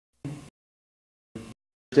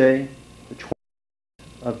Thursday, the 20th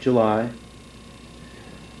of July,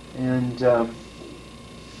 and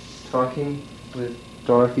talking with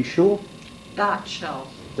Dorothy Shull. Dot Shull.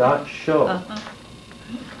 Dot Shull.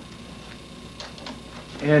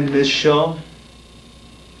 And Ms. Shull,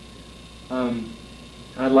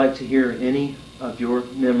 I'd like to hear any of your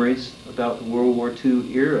memories about the World War II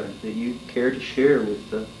era that you care to share with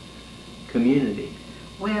the community.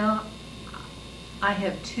 Well, I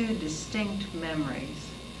have two distinct memories,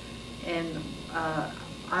 and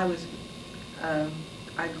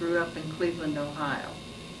I grew up in Cleveland, Ohio,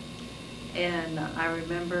 and I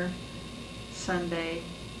remember Sunday,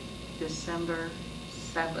 December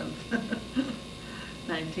 7th,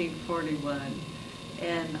 1941,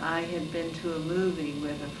 and I had been to a movie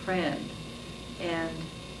with a friend, and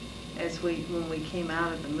when we came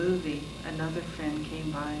out of the movie, another friend came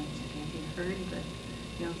by and said, "Have you heard that,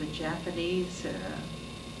 the Japanese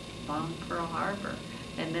bombed Pearl Harbor?"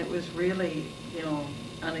 And it was really,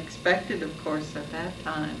 unexpected, of course, at that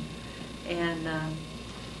time. And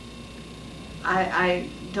I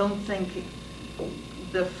don't think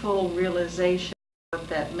the full realization of what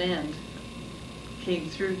that meant came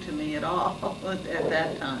through to me at all at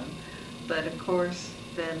that time. But of course,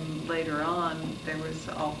 then later on, there was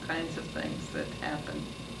all kinds of things that happened.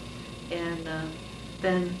 And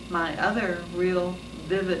then my other real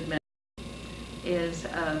vivid memory is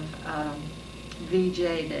of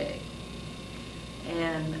VJ Day.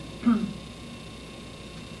 And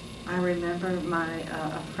I remember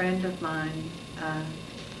a friend of mine,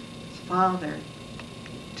 his father,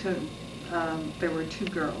 there were two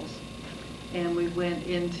girls, and we went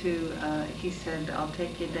into, he said, "I'll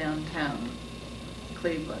take you downtown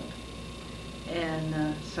Cleveland."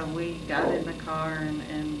 And so we got in the car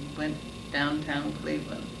and went downtown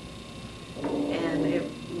Cleveland. And it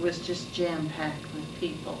was just jam-packed with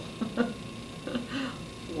people.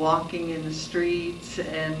 Walking in the streets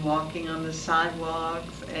and walking on the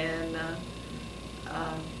sidewalks, and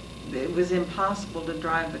it was impossible to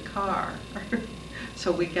drive the car.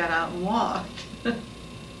 So we got out and walked.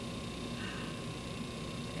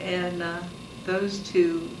 And those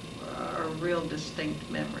two are real distinct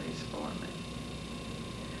memories for me.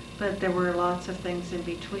 But there were lots of things in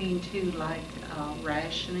between too, like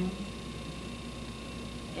rationing,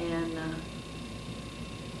 and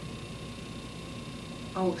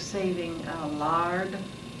saving lard,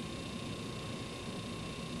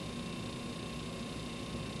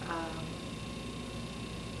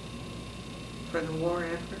 for the war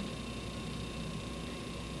effort,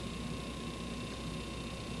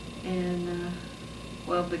 and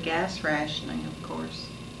the gas rationing, of course,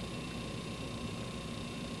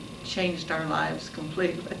 changed our lives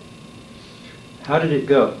completely. How did it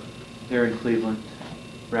go there in Cleveland,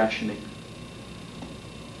 rationing?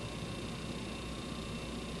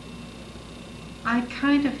 I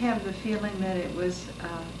kind of have the feeling that it was,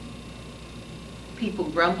 people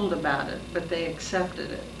grumbled about it, but they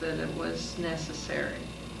accepted it, that it was necessary.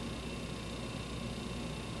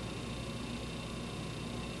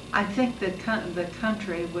 I think that the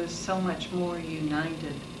country was so much more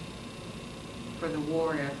united for the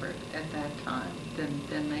war effort at that time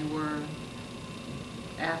than they were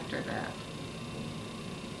after that.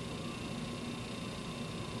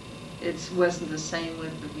 It wasn't the same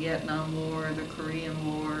with the Vietnam War or the Korean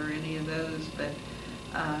War or any of those, but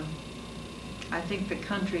I think the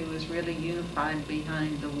country was really unified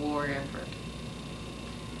behind the war effort.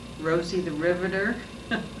 Rosie the Riveter,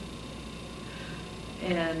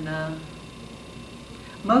 and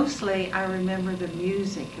mostly I remember the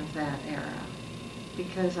music of that era,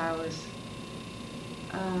 because I was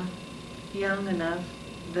young enough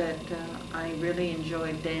that I really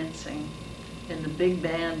enjoyed dancing in the big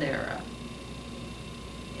band era.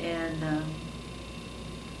 And of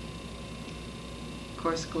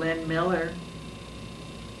course Glenn Miller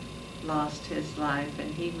lost his life,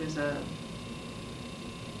 and he was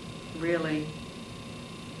really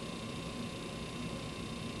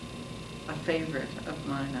a favorite of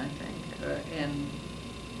mine, I think, and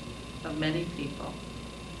of many people.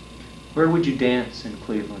 Where would you dance in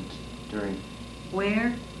Cleveland during?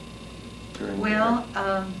 Where? During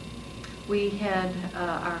we had,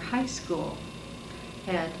 our high school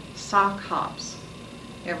had sock hops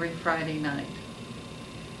every Friday night.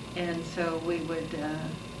 And so we would,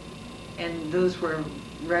 and those were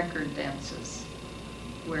record dances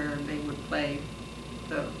where they would play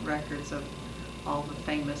the records of all the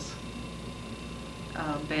famous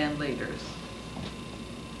band leaders.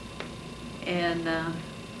 And,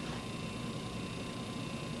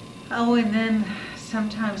 and then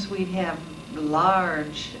sometimes we'd have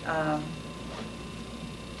large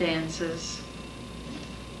dances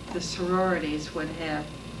the sororities would have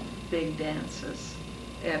big dances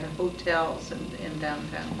at hotels in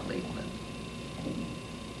downtown Cleveland.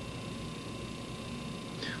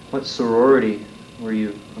 What sorority were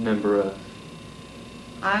you a member of?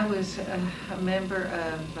 I was a member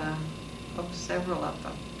of several of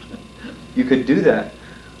them. You could do that.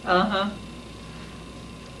 Uh-huh.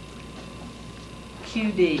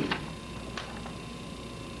 QD.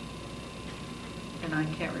 And I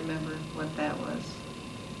can't remember what that was.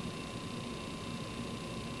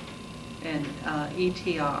 And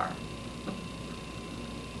ETR.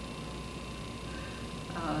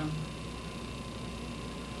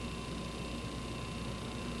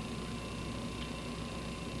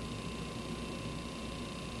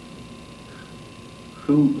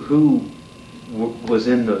 Who was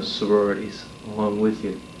in those sororities along with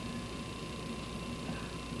you?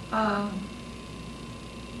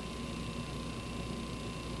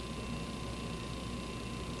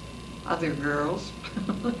 Other girls.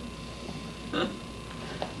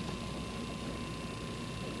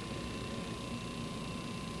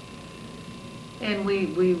 And we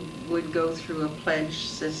would go through a pledge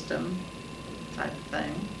system type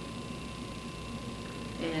thing.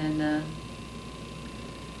 And the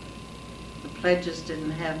pledges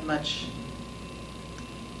didn't have much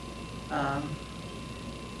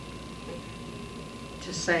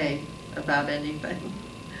to say about anything.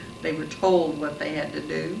 They were told what they had to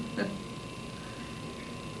do.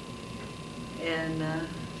 And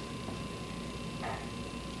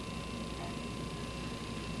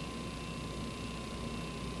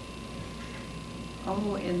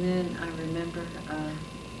oh, and then I remember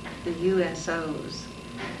the USOs.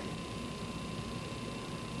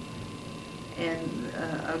 And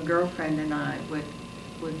a girlfriend and I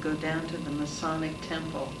would go down to the Masonic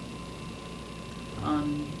Temple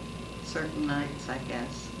on certain nights, I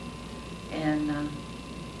guess. And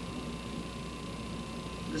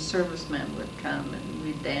the servicemen would come and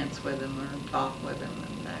we'd dance with them or talk with them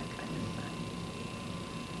and that kind of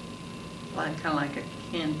thing. Kind of like a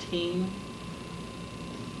canteen.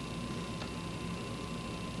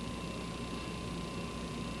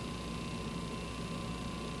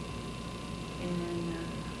 And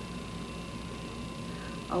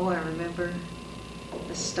oh, I remember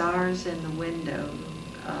the stars in the window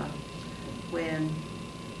when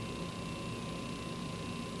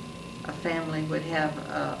a family would have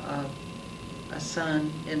a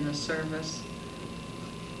son in the service,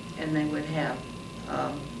 and they would have,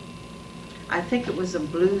 I think it was a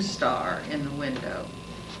blue star in the window.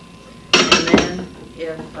 And then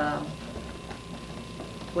if,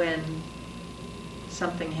 when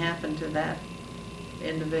something happened to that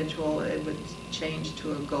individual, it would change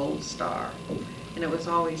to a gold star. And it was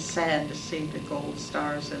always sad to see the gold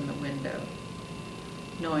stars in the window,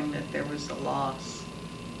 knowing that there was a loss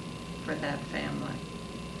for that family.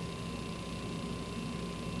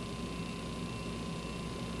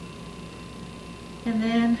 And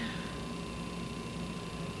then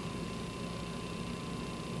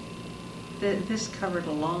this covered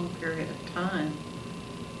a long period of time.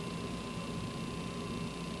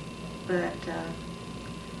 But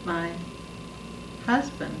my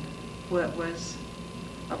husband was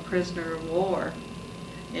a prisoner of war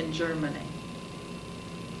in Germany.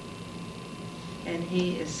 And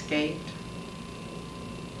he escaped.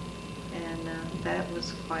 And that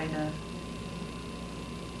was quite an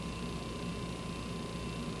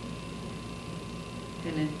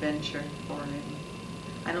adventure for him.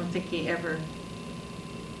 I don't think he ever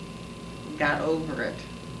got over it.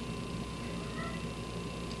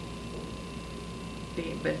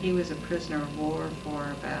 But he was a prisoner of war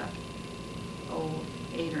for about,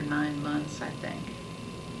 8 or 9 months, I think.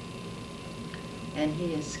 And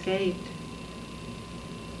he escaped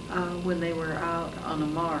when they were out on a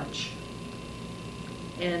march.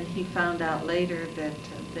 And he found out later that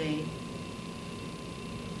the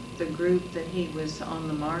group that he was on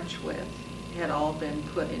the march with had all been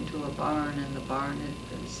put into a barn, and the barn had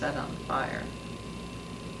been set on fire.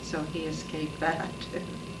 So he escaped that too.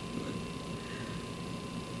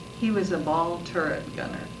 He was a ball turret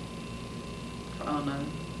gunner on a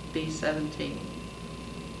B-17.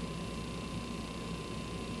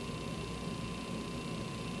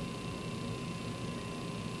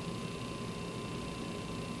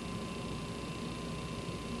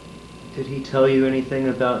 Did he tell you anything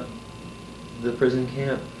about the prison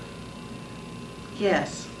camp?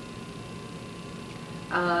 Yes.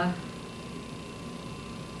 I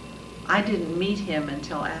didn't meet him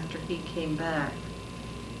until after he came back.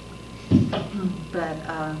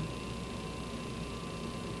 But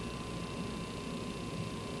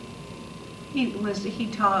he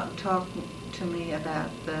talked to me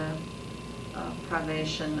about the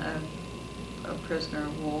privation of a prisoner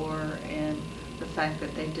of war and the fact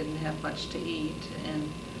that they didn't have much to eat,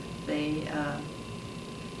 and they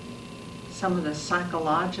some of the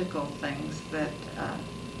psychological things that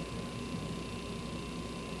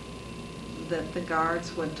that the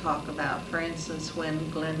guards would talk about. For instance, when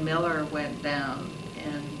Glenn Miller went down,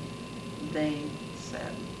 and they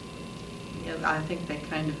said, you know, I think they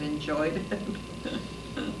kind of enjoyed it.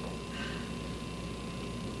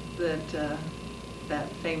 That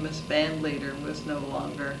that famous band leader was no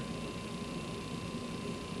longer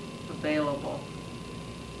available.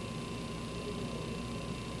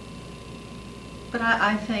 But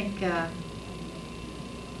I think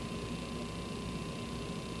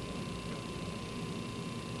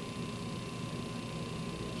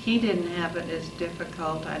he didn't have it as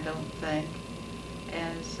difficult, I don't think,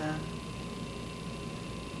 as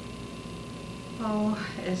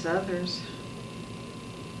as others.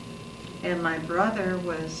 And my brother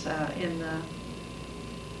was in the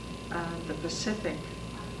Pacific.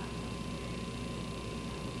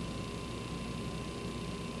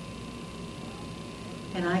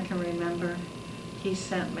 And I can remember he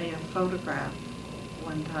sent me a photograph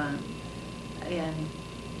one time, and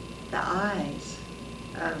the eyes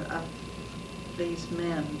of these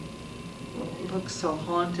men look so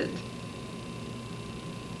haunted.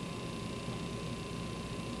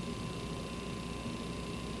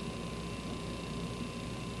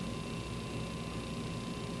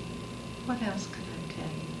 What else could I tell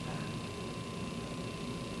you about?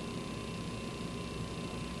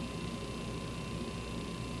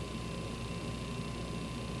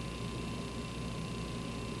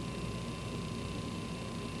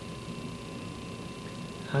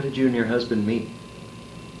 How did you and your husband meet?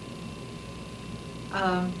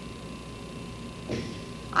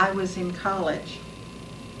 I was in college,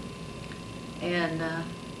 and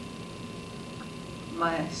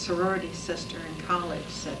my sorority sister in college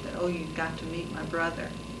said that, oh, you've got to meet my brother.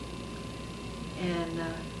 And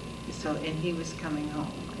and he was coming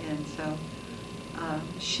home. And so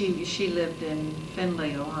she lived in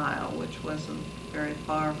Findlay, Ohio, which wasn't very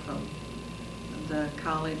far from the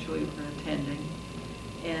college we were attending.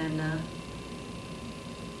 And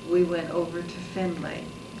we went over to Findlay,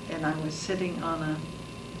 and I was sitting on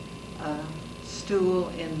a stool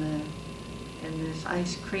in this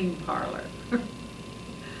ice cream parlor.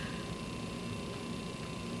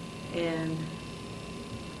 And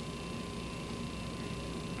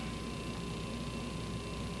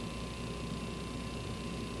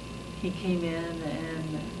he came in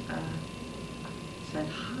and said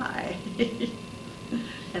hi.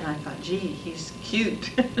 And I thought, gee, he's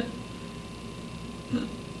cute.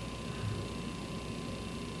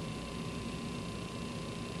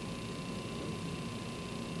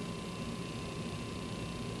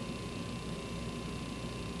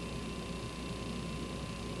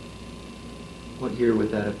 What year would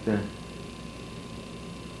that have been?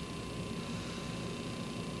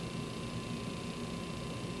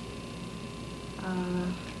 Uh,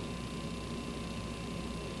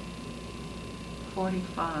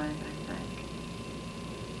 45, I think.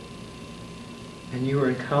 And you were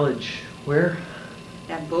in college where?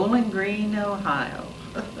 At Bowling Green, Ohio.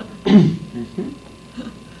 Mm-hmm.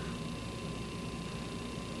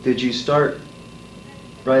 Did you start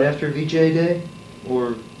right after VJ Day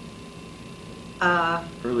or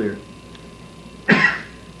earlier?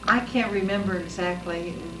 I can't remember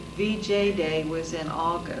exactly. VJ Day was in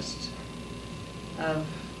August of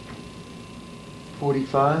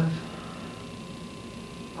 45?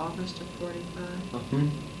 August of 45. Uh-huh.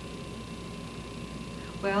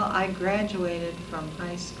 Well, I graduated from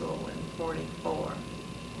high school in 44.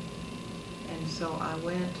 And so I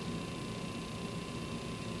went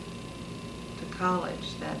to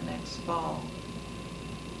college that next fall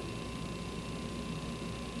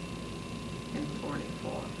in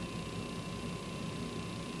 44.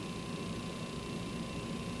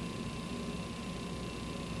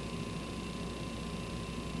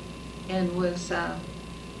 And was,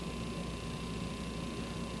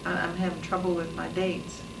 I'm having trouble with my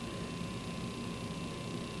dates.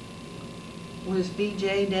 Was VJ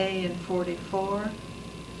Day in 44?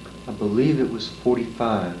 I believe it was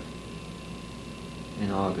 45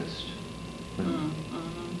 in August.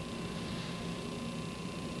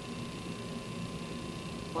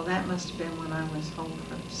 Well, that must have been when I was home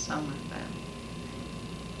for the summer then.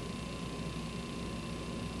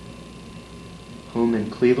 Home in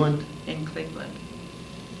Cleveland? In Cleveland.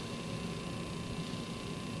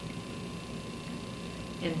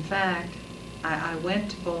 In fact, I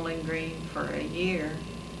went to Bowling Green for a year,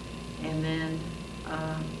 and then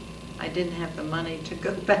I didn't have the money to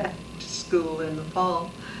go back to school in the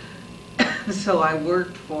fall, so I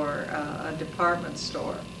worked for a department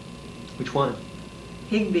store. Which one?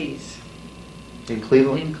 Higbee's. In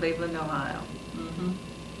Cleveland? In Cleveland, Ohio.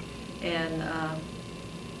 And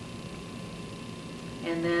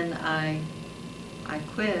then I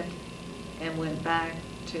quit and went back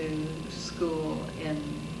to school in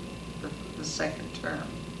the second term.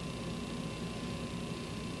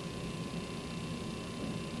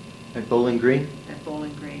 At Bowling Green? At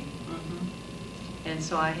Bowling Green. And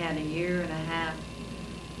so I had a year and a half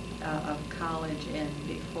of college in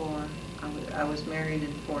before I was married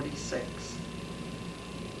in 46.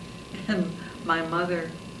 And my mother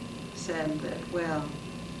said that, well,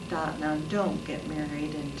 Dot, now don't get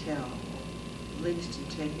married until, at least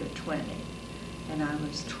until you're 20. And I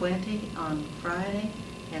was 20 on Friday,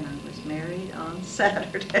 and I was married on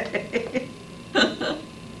Saturday.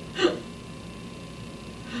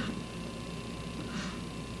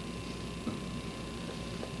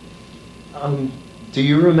 Do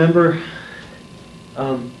you remember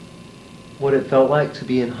what it felt like to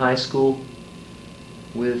be in high school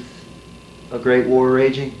with a great war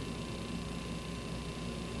raging?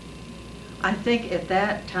 I think at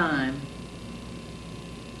that time,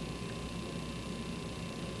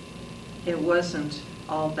 it wasn't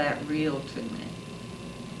all that real to me.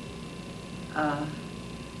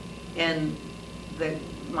 And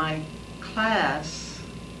my class,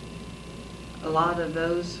 a lot of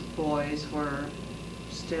those boys were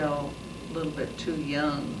still a little bit too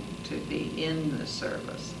young to be in the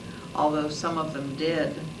service, although some of them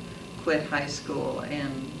did quit high school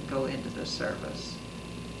and go into the service.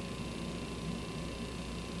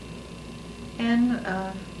 And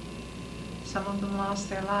some of them lost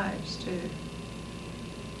their lives too.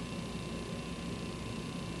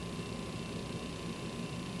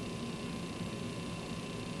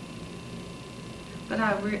 But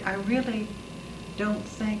I really don't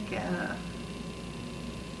think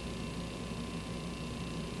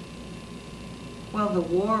well, the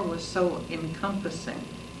war was so encompassing.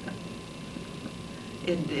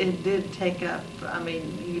 It did take up, I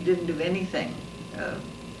mean, you didn't do anything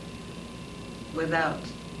without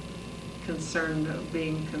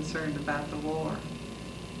being concerned about the war.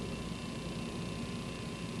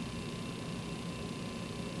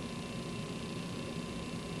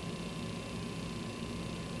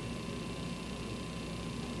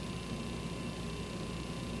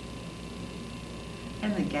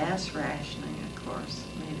 And the gas rationing, of course,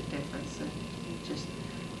 made a difference. You just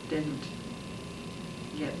didn't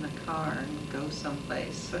get in the car and go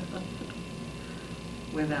someplace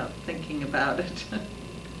without thinking about it.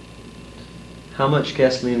 How much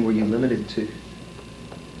gasoline were you limited to?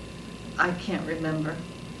 I can't remember.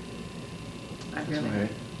 That's all right.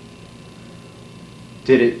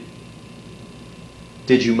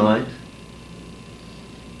 Did you mind?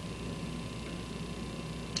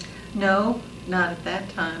 No, not at that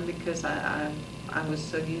time, because I was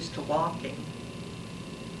so used to walking.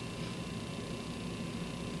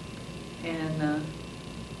 And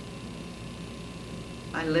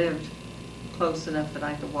I lived close enough that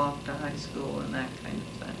I could walk to high school and that kind of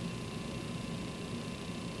thing.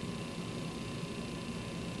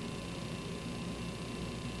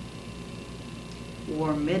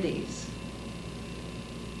 Wore middies.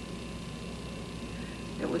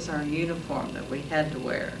 It was our uniform that we had to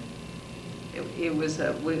wear. It was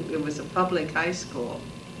a public high school,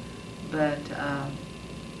 but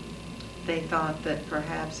they thought that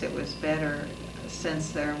perhaps it was better,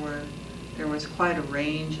 since there was quite a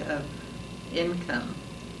range of income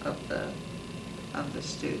of the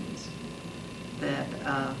students, that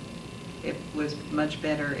it was much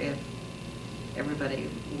better if everybody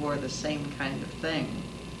wore the same kind of thing.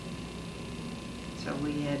 So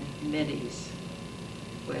we had middies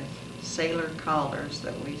with sailor collars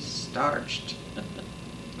that we starched.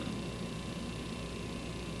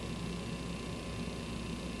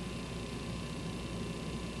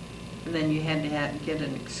 And then you had to get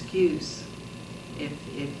an excuse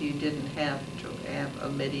if you didn't have to have a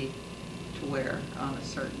midi to wear on a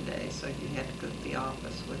certain day. So you had to go to the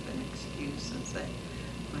office with an excuse and say,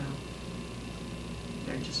 well,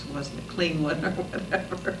 there just wasn't a clean one or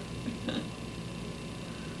whatever.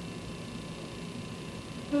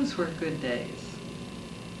 Those were good days.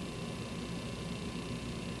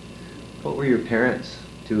 What were your parents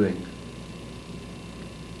doing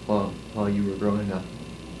while you were growing up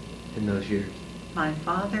in those years? My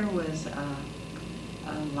father was a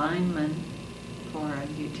lineman for a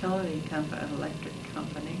utility company, an electric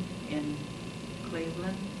company in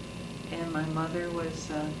Cleveland, and my mother was,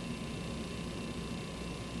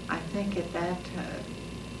 I think at that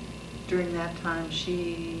during that time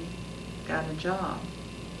she got a job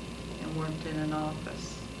and worked in an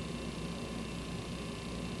office.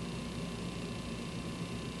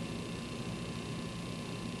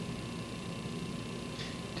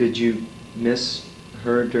 Did you miss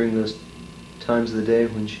her during those times of the day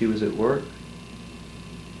when she was at work?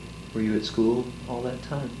 Were you at school all that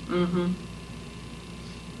time? Mm-hmm.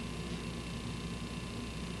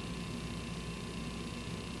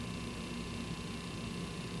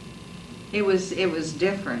 It was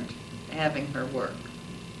different having her work,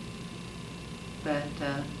 but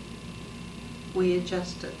we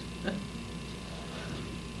adjusted,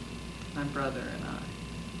 my brother and I.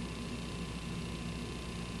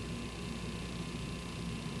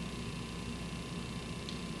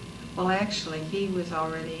 Well, actually, he was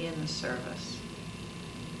already in the service,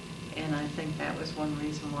 and I think that was one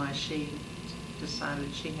reason why she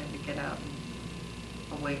decided she had to get out and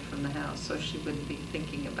away from the house, so she wouldn't be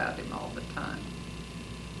thinking about him all the time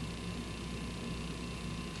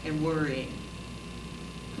and worrying.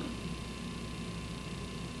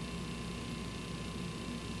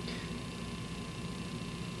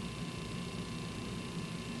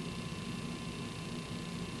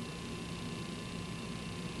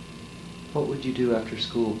 What would you do after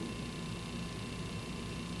school?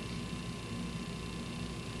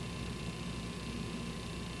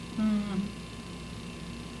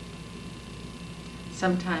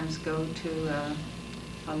 Sometimes go to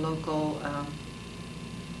a local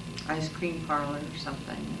ice cream parlor or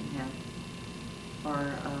something and have,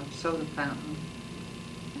 or a soda fountain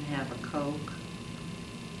and have a Coke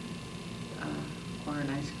or an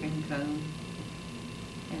ice cream cone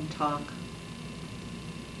and talk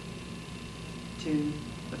to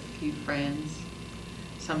a few friends.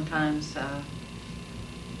 Sometimes,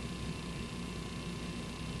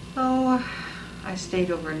 I stayed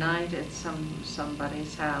overnight at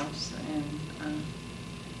somebody's house, and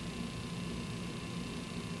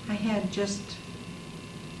I had just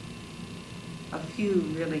a few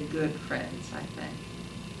really good friends, I think.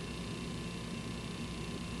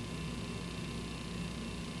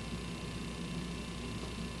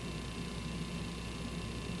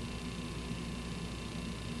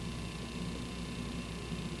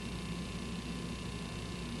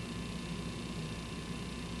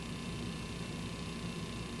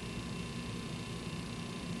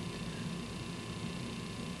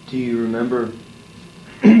 Do you remember?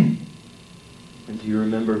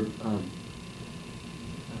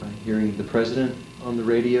 Hearing the president on the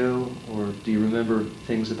radio, or do you remember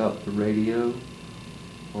things about the radio,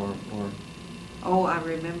 or? Oh, I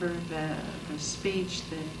remember the speech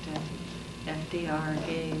that FDR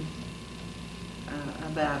gave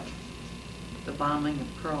about the bombing of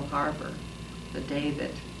Pearl Harbor, the day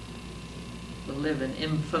that will live in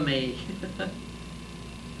infamy.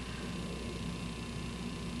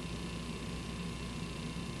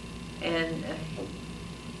 And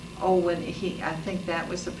I think that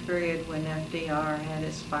was the period when FDR had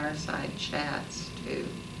his fireside chats too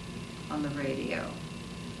on the radio,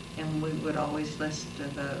 and we would always listen to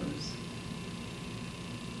those.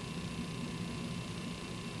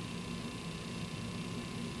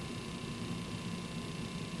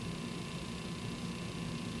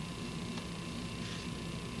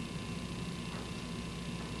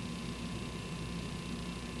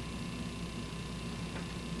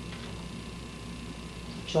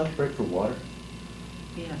 Would you like a break for water?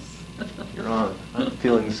 Yes. You're on. I'm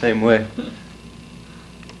feeling the same way. I think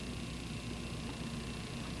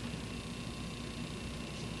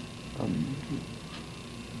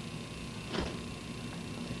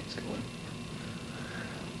it's going.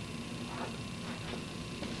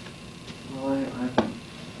 Well, I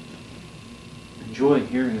enjoy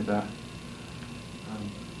hearing about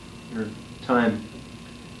your time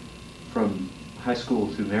from high school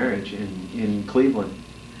to marriage in Cleveland.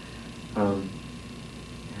 And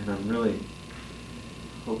I'm really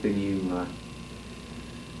hoping you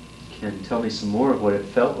can tell me some more of what it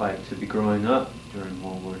felt like to be growing up during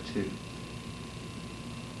World War II.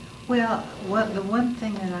 Well, the one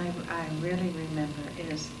thing that I really remember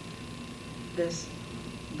is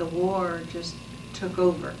the war just took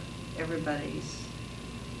over everybody's,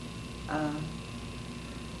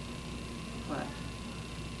 what?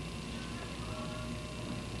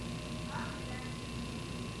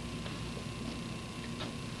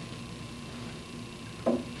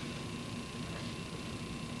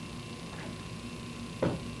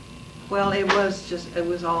 Well, it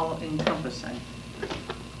was all encompassing.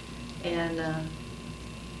 And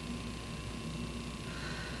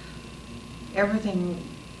everything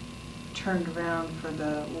turned around for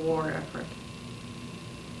the war effort.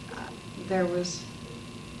 There was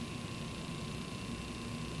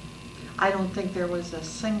I don't think there was a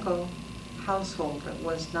single household that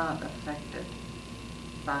was not affected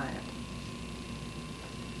by it.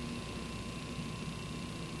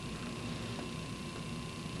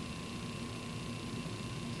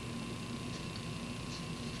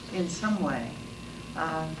 In some way.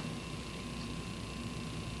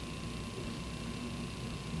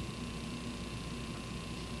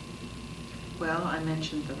 Well, I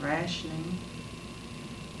mentioned the rationing.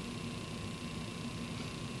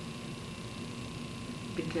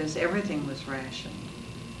 Because everything was rationed.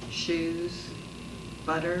 Shoes,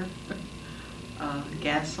 butter,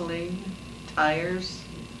 gasoline, tires.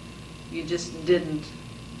 You just didn't.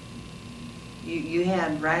 You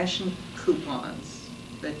had ration coupons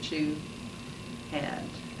that you had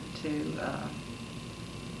to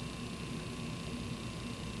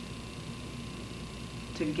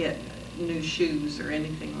get new shoes or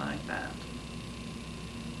anything like that.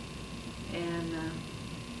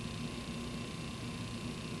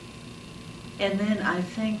 And then I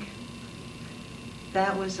think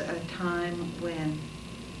that was a time when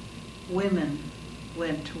women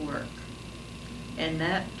went to work. And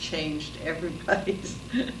that changed everybody's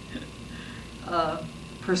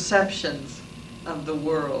perceptions of the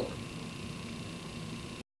world.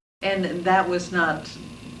 And that was not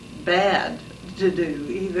bad to do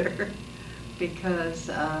either,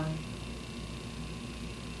 because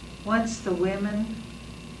once the women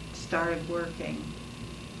started working,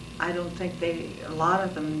 I don't think a lot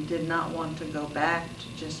of them did not want to go back to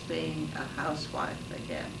just being a housewife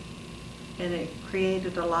again. And it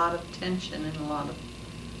created a lot of tension in a lot of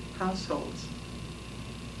households.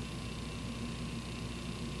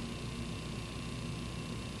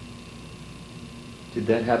 Did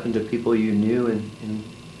that happen to people you knew in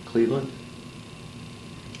Cleveland?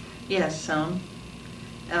 Yes, some.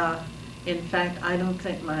 In fact, I don't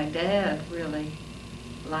think my dad really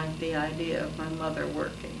liked the idea of my mother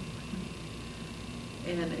working.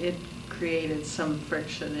 And it created some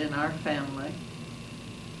friction in our family.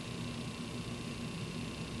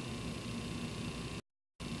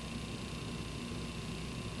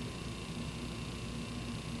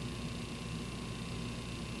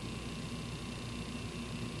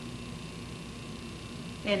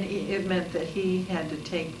 And it meant that he had to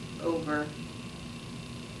take over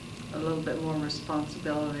a little bit more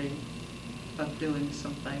responsibility of doing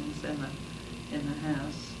some things in the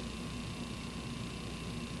house.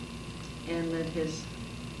 And that his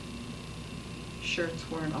shirts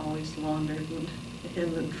weren't always laundered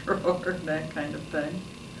in the drawer, that kind of thing.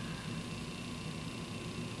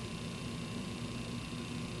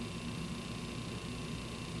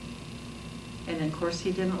 And of course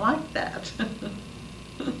he didn't like that.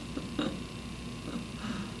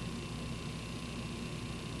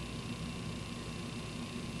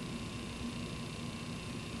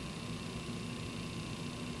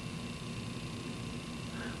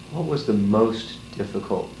 What was the most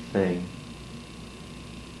difficult thing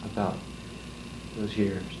about those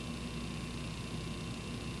years?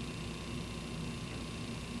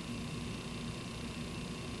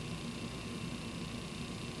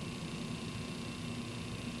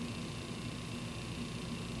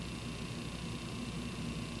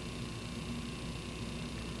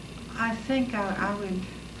 I think I would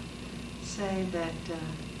say that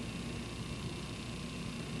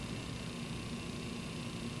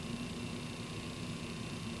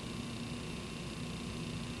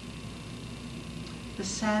the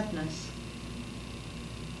sadness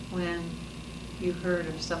when you heard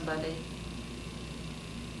of somebody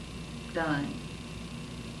dying,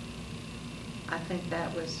 I think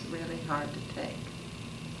that was really hard to take.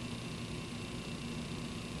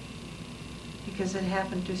 Because it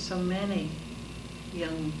happened to so many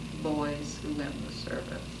young boys who went in the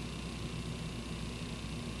service.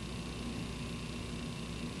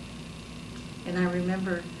 And I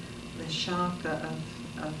remember the shock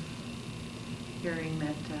of hearing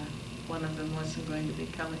that one of them wasn't going to be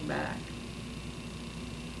coming back.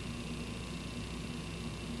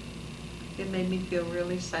 It made me feel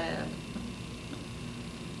really sad.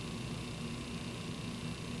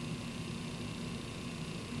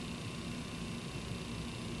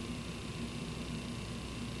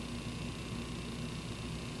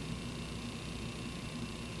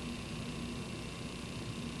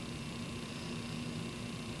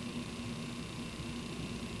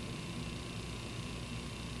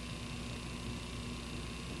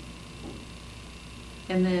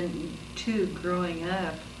 And then, too, growing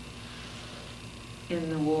up in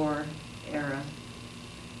the war era,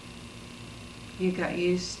 you got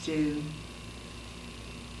used to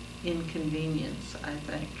inconvenience, I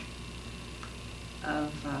think,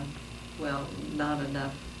 of, well, not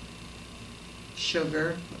enough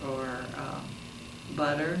sugar or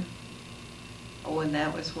butter. Oh, and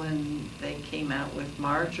that was when they came out with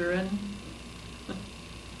margarine.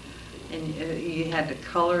 And you had to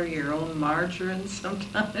color your own margarine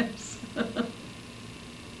sometimes.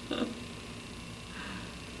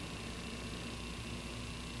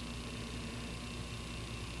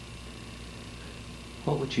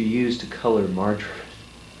 What would you use to color margarine?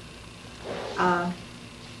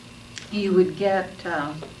 You would get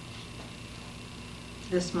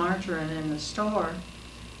this margarine in the store,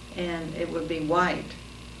 and it would be white,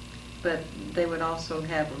 but they would also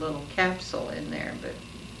have a little capsule in there, but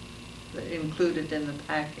included in the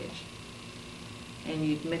package. And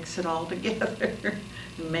you'd mix it all together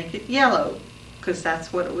and make it yellow, because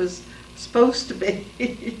that's what it was supposed to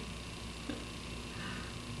be.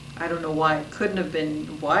 I don't know why it couldn't have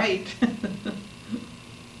been white,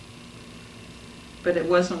 but it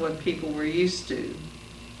wasn't what people were used to.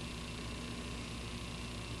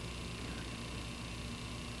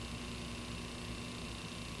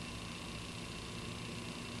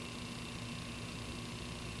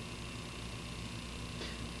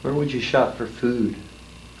 Where would you shop for food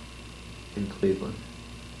in Cleveland?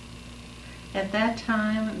 At that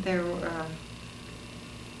time, there were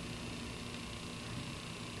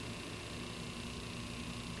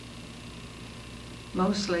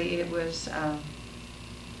mostly it was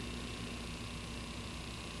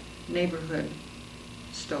neighborhood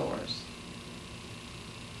stores.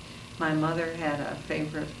 My mother had a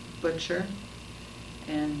favorite butcher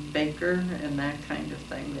and baker and that kind of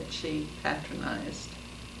thing that she patronized.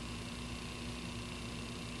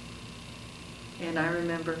 And I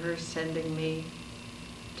remember her sending me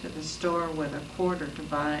to the store with a quarter to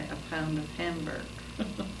buy a pound of Hamburg.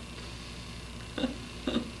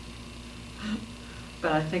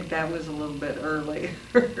 But I think that was a little bit earlier.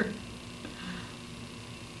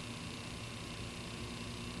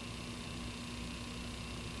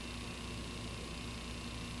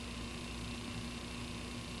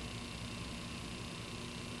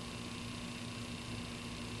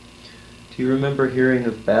 Do you remember hearing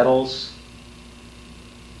of battles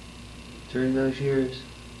during those years?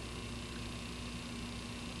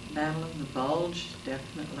 Battle of the Bulge,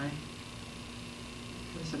 definitely.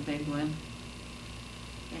 It was a big one.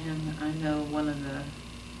 And I know one of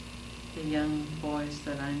the young boys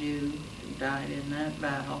that I knew died in that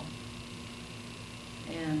battle.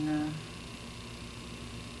 And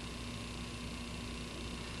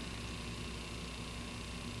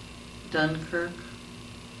Dunkirk.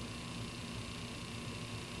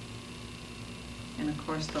 And of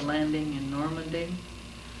course the landing in Normandy.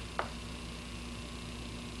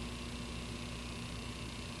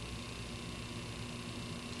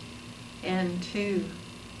 And too,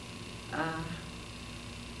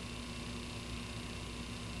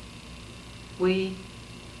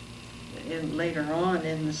 later on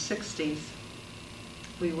in the 60s,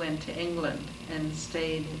 we went to England and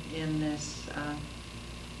stayed in this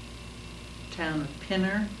town of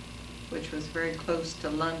Pinner, which was very close to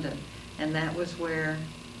London, and that was where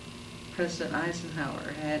President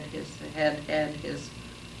Eisenhower had his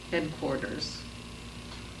headquarters.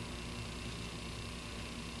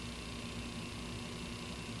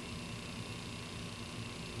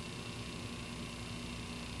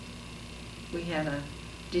 We had a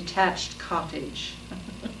detached cottage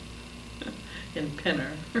in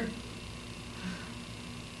Pinner.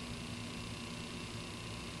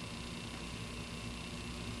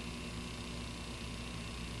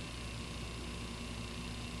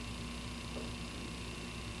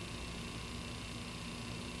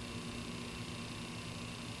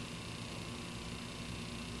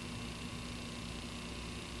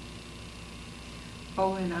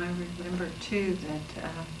 Oh, and I remember too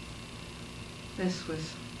that this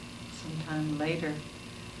was sometime later,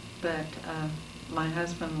 but my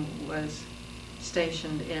husband was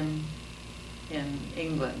stationed in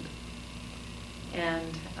England,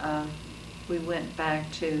 and we went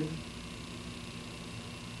back to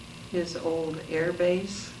his old air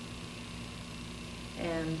base,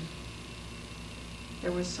 and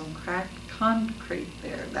there was some cracked concrete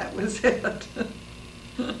there. That was it.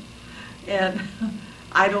 And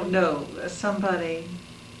I don't know, somebody,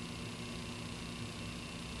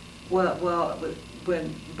 well,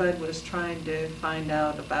 when Bud was trying to find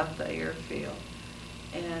out about the airfield,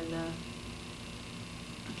 and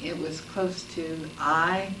it was close to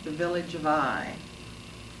the village of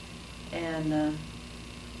and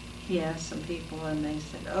he asked some people, and they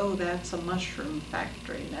said, "Oh, that's a mushroom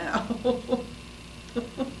factory now."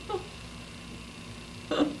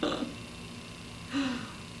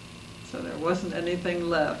 So there wasn't anything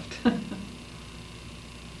left.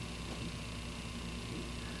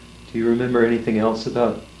 Do you remember anything else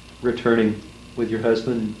about returning with your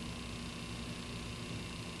husband?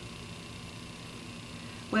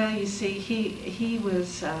 Well, you see, he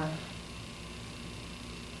was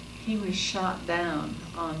shot down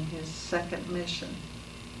on his second mission,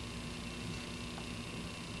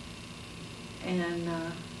 and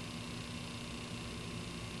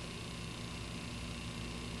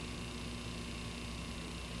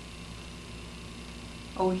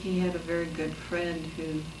he had a very good friend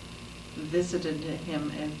who visited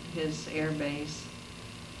him at his air base.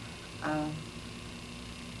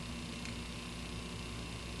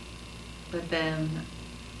 But then,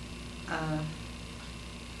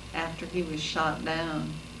 after he was shot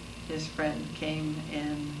down, his friend came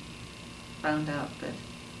and found out that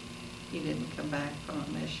he didn't come back from a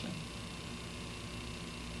mission.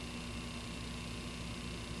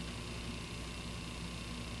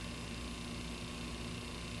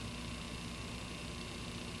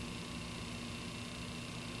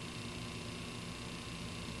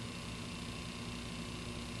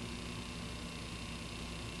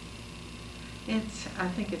 I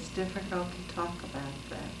think it's difficult to talk about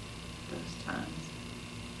those times.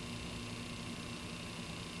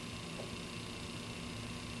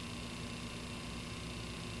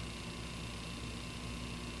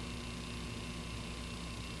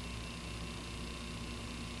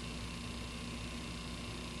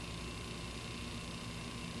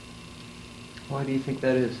 Why do you think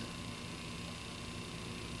that is?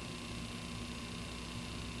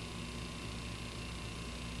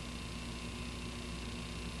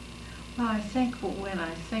 Well, I think when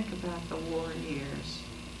I think about the war years,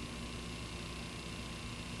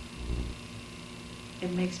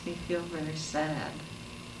 it makes me feel very sad.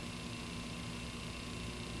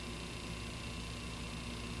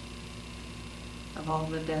 Of all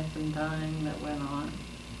the death and dying that went on.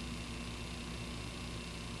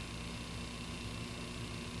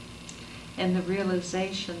 And the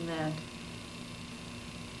realization that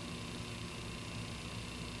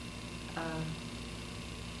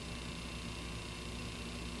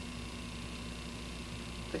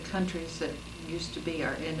the countries that used to be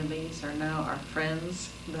our enemies are now our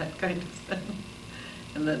friends, that kind of thing.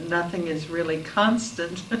 And that nothing is really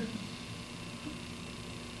constant.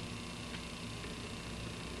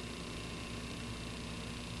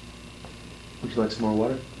 Would you like some more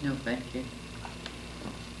water? No, thank you.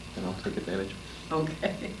 Then I'll take advantage.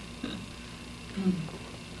 Okay.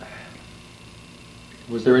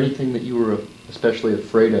 Was there anything that you were especially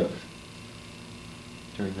afraid of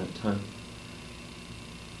during that time?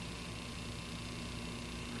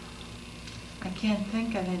 I can't think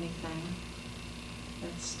of anything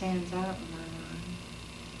that stands out in my mind.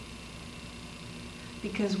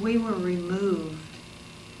 Because we were removed.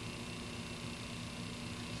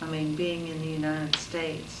 I mean, being in the United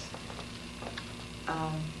States,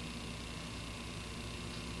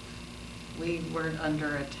 we weren't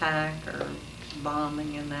under attack or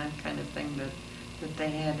bombing and that kind of thing that they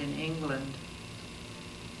had in England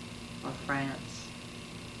or France.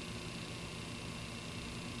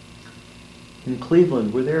 In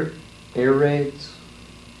Cleveland, were there air raids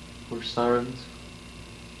or sirens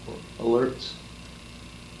or alerts?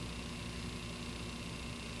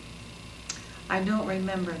 I don't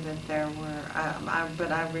remember that there were,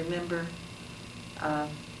 but I remember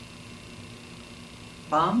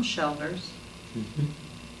bomb shelters. Mm-hmm.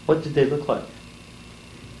 What did they look like?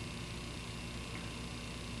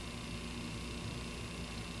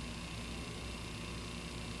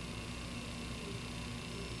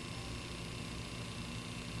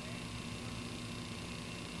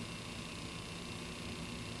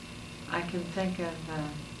 I can think of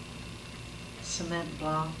cement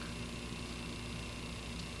block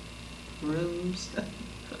rooms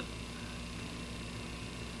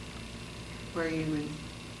where you would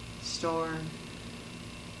store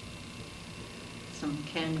some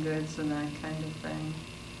canned goods and that kind of thing.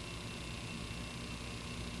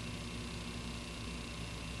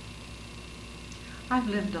 I've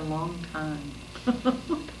lived a long time.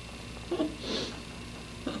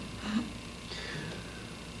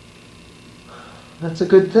 That's a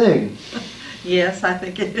good thing. Yes, I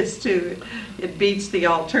think it is too. It beats the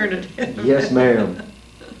alternative. Yes, ma'am.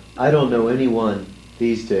 I don't know anyone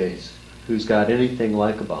these days who's got anything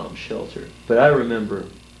like a bomb shelter. But I remember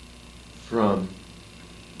from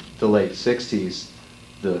the late 60s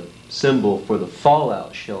the symbol for the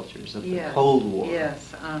fallout shelters of the Cold War.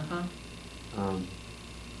 Yes,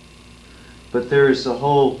 but there's a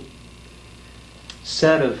whole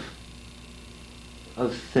set of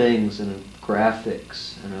things and of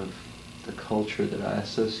graphics and of the culture that I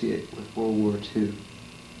associate with World War II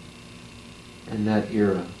and that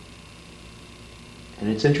era And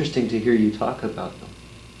it's interesting to hear you talk about them.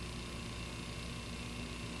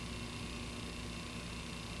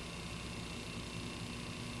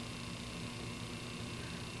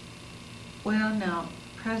 Well, now,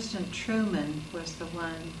 President Truman was the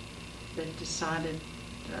one that decided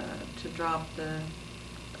to drop the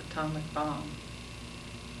atomic bomb.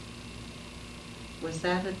 Was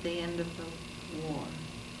that at the end of the war?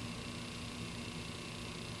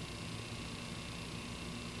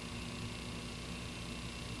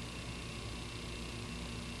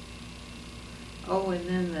 Oh, and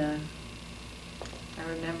then I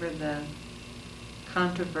remember the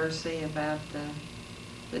controversy about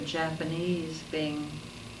the Japanese being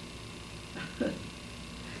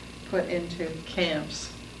put into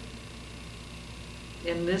camps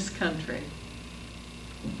in this country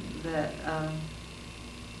that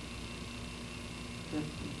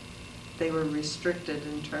they were restricted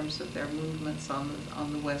in terms of their movements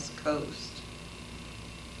on the West Coast.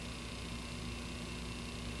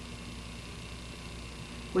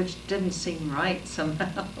 Which didn't seem right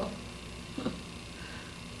somehow.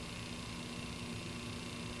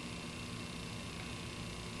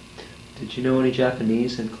 Did you know any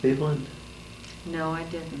Japanese in Cleveland? No, I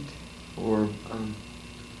didn't. Or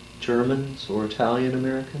Germans or Italian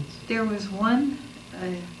Americans? There was one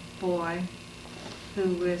boy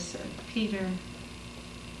who was Peter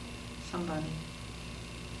somebody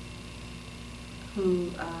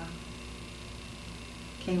who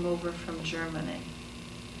came over from Germany.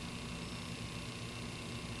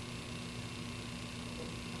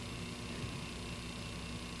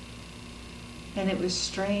 And it was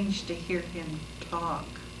strange to hear him talk,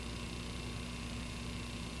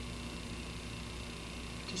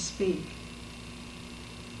 to speak.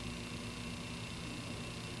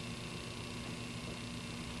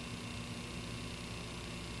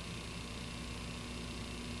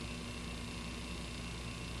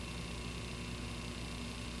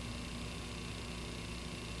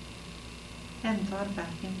 Hadn't thought about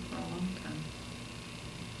him for a long time.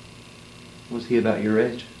 Was he about your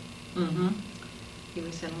age? Mm-hmm. He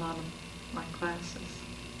was in a lot of my classes.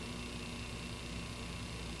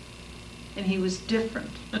 And he was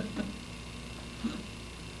different.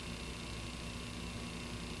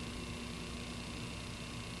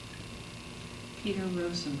 Peter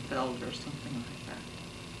Rosenfeld or something like that.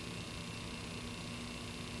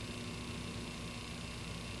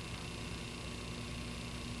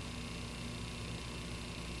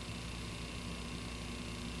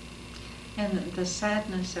 And the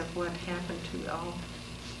sadness of what happened to all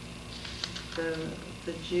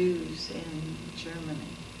the Jews in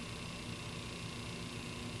Germany.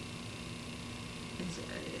 It's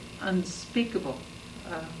unspeakable.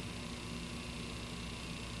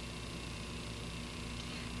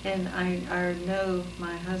 And I know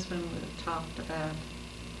my husband would have talked about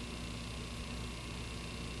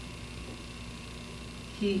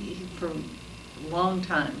he for a long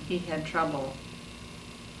time he had trouble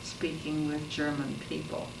speaking with German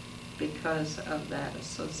people because of that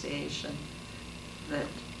association that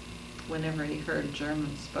whenever he heard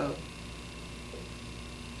German spoke,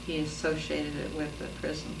 he associated it with the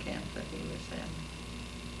prison camp that he was in.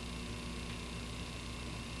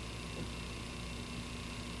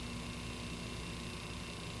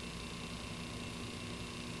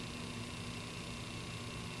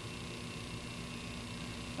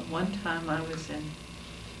 One time I was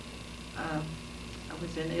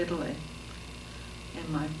in Italy, and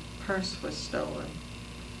my purse was stolen,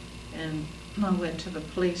 and I went to the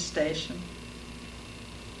police station,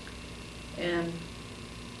 and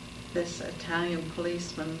this Italian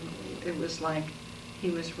policeman, it was like he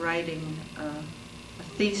was writing a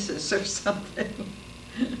thesis or something,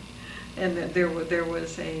 and that there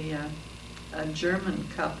was a German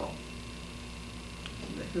couple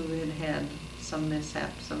who had some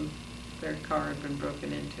mishap, their car had been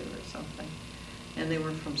broken into or something, and they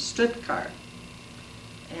were from Stuttgart.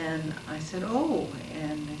 And I said, oh,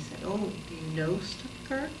 and they said, oh, do you know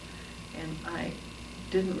Stuttgart? And I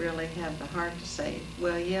didn't really have the heart to say,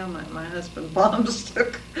 well, yeah, my husband bombed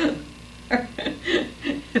Stuttgart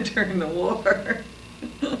during the war.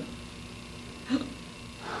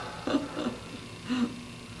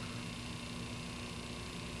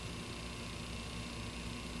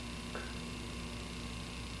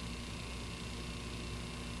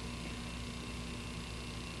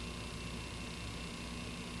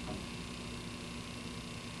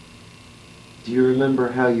 Do you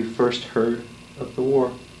remember how you first heard of the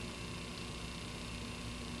war?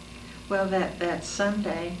 Well, that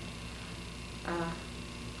Sunday,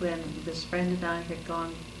 when this friend and I had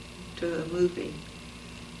gone to a movie,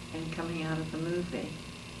 and coming out of the movie,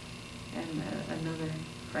 And another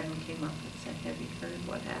friend came up and said, "Have you heard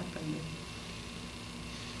what happened?"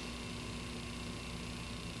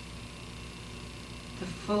 The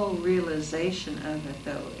full realization of it,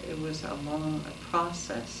 though, it was a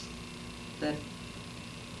process that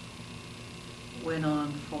went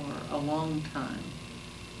on for a long time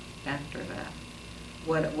after that.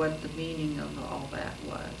 What the meaning of all that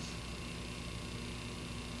was.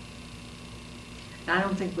 I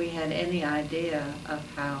don't think we had any idea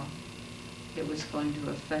of how it was going to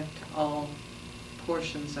affect all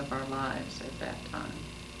portions of our lives at that time.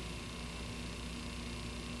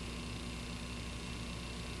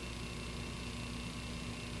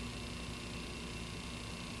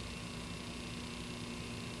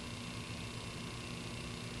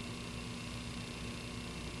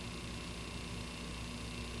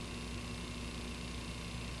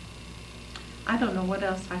 I don't know what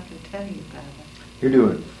else I can tell you about it. You're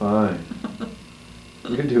doing fine.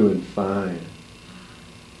 You're doing fine.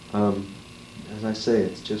 As I say,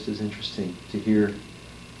 it's just as interesting to hear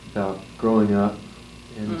about growing up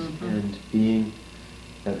and being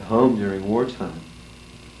at home during wartime.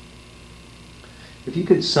 If you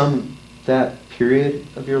could sum that period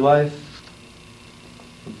of your life,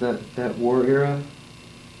 of that war era,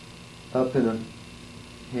 up in a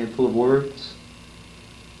handful of words,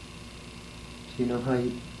 do you know how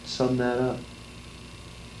you sum that up?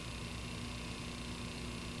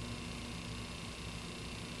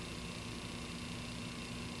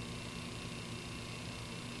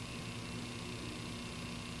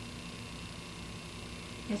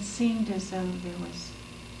 It seemed as though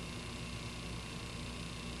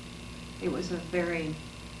it was a very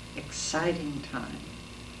exciting time.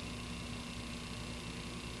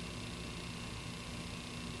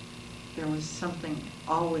 There was something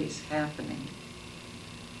always happening.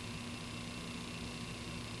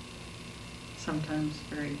 Sometimes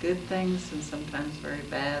very good things and sometimes very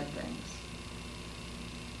bad things.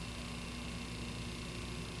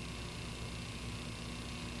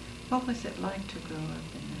 What was it like to grow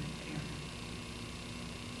up in that era?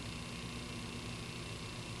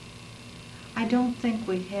 I don't think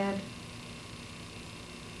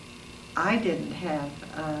I didn't have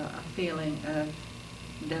a feeling of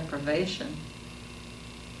deprivation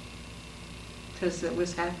because it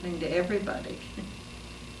was happening to everybody.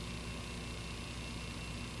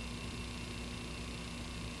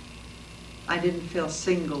 I didn't feel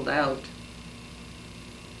singled out.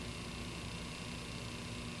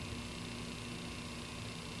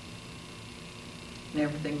 And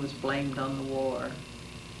everything was blamed on the war.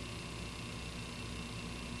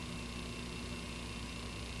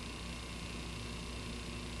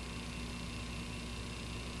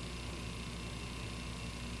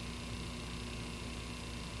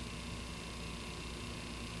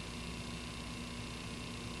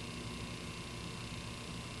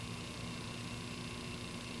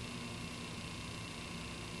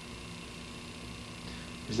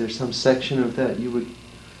 Is there some section of that you would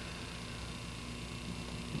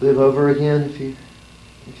live over again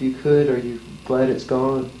if you could? Are you glad it's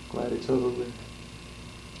gone? Glad it's over with?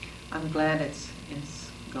 I'm glad it's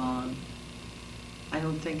gone. I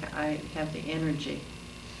don't think I have the energy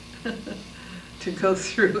to go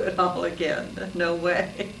through it all again. No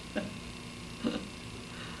way.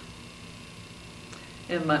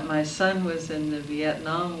 And my son was in the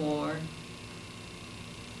Vietnam War,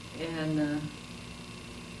 and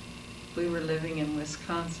we were living in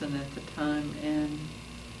Wisconsin at the time, and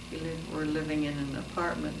we were living in an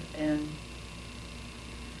apartment, and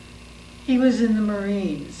he was in the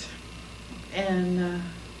Marines, and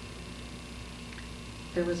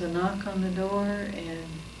there was a knock on the door, and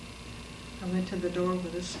I went to the door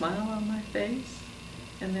with a smile on my face,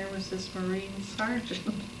 and there was this Marine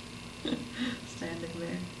sergeant standing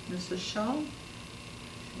there. "Mrs. Shull?"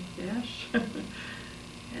 I said, "Yes."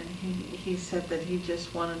 And he said that he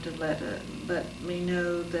just wanted to let me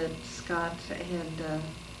know that Scott had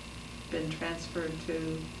been transferred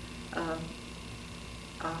to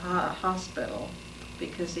a hospital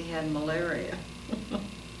because he had malaria.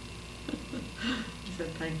 He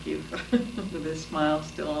said, "Thank you," with a smile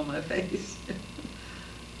still on my face.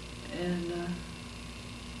 And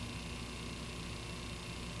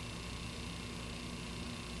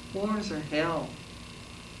wars are hell.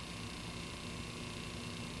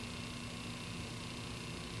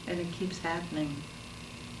 And it keeps happening,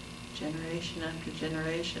 generation after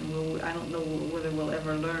generation. I don't know whether we'll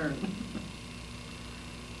ever learn.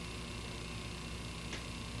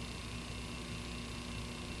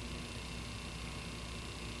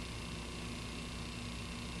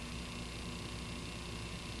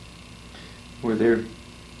 Were there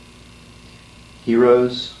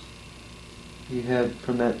heroes you had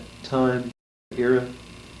from that time, era,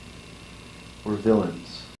 or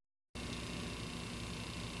villains?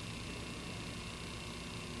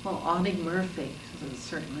 Well, Audie Murphy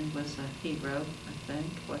certainly was a hero, I think,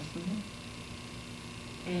 wasn't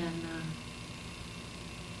he? And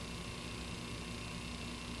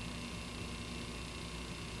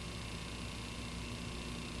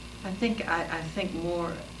I think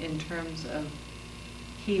more in terms of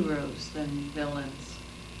heroes than villains.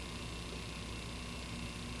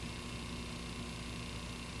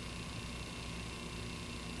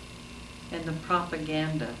 And the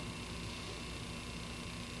propaganda.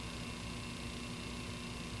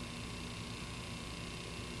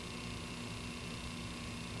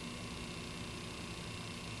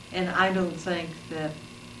 And I don't think that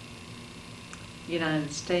the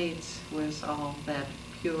United States was all that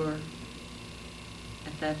pure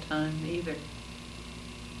at that time either.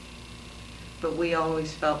 But we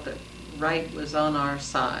always felt that right was on our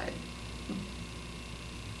side.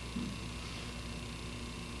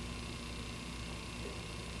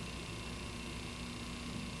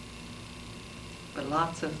 But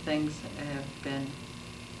lots of things have been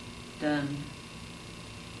done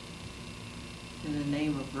in the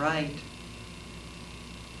name of right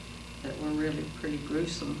that were really pretty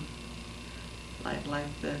gruesome,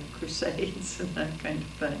 like the Crusades and that kind of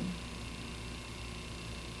thing.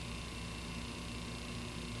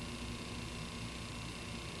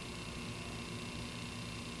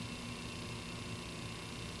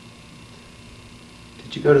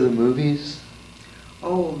 Did you go to the movies?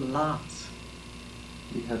 Oh, lots.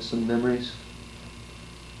 You have some memories?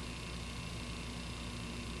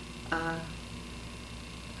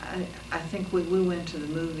 I think we went to the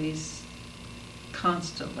movies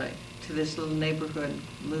constantly, to this little neighborhood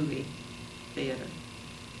movie theater.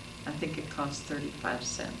 I think it cost 35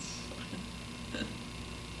 cents,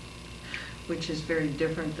 which is very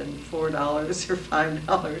different than $4 or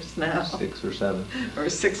 $5 now. 6 or 7. Or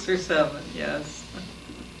 6 or 7, yes.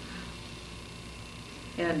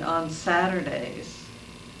 And on Saturdays,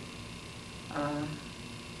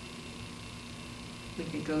 we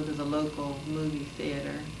could go to the local movie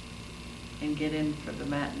theater and get in for the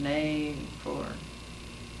matinee for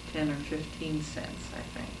 10 or 15 cents, I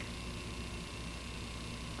think.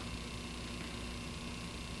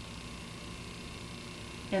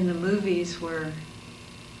 And the movies were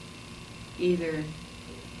either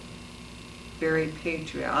very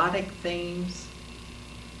patriotic themes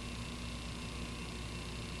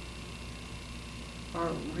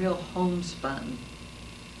or real homespun.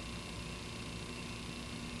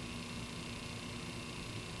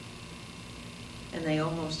 And they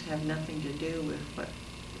almost have nothing to do with what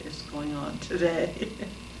is going on today.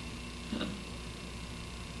 I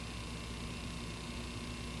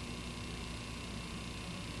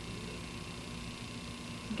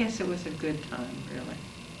guess it was a good time, really,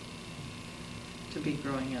 to be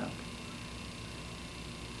growing up.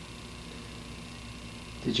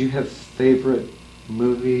 Did you have favorite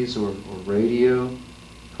movies or radio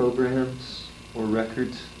programs or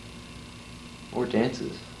records or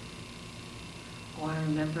dances? Oh, I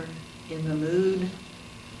remember In the Mood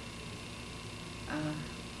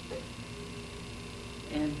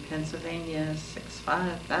in Pennsylvania,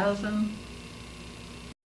 65000.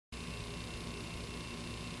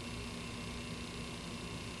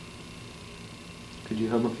 Could you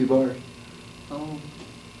hum a few bars? Oh,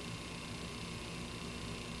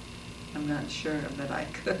 I'm not sure that I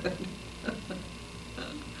could.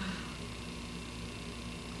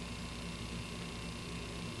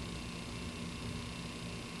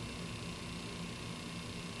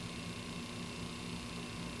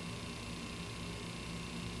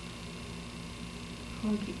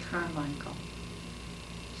 Hoagie Carmichael,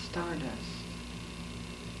 Stardust,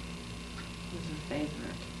 was a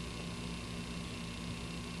favorite.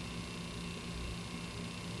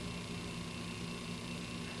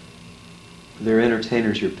 Were there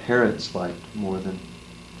entertainers your parents liked more than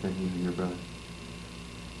you and your brother?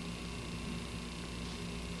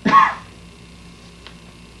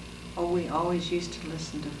 Oh, we always used to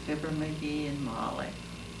listen to Fibber McGee and Molly.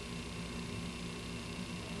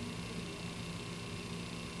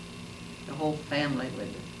 The whole family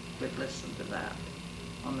would listen to that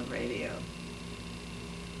on the radio.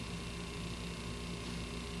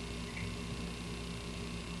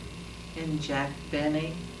 And Jack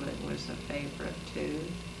Benny was a favorite too.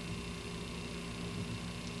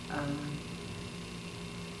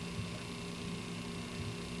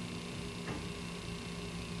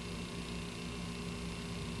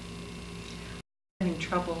 Having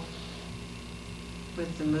trouble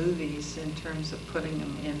with the movies in terms of putting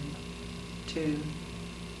them into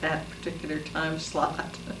that particular time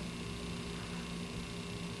slot.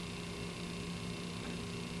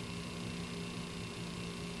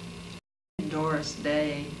 Doris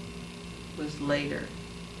Day was later.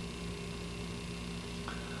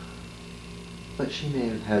 But she may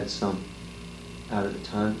have had some out at the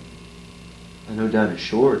time. I know Dinah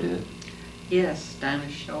Shore did. Yes, Dinah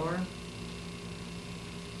Shore.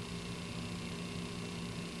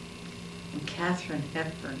 And Katharine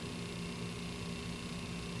Hepburn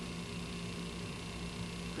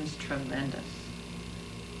was tremendous.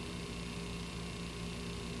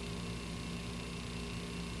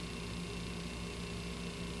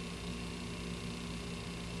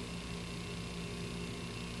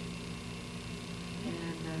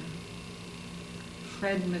 And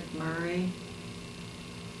Fred McMurray.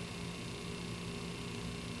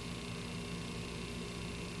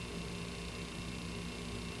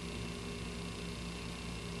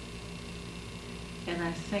 And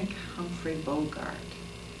I think Humphrey Bogart.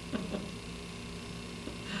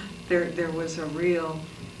 There was a real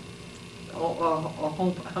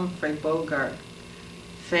Humphrey Bogart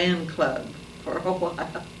fan club for a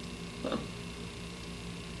while.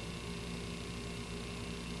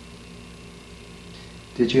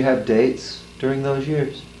 Did you have dates during those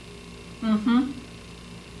years? Mm-hmm.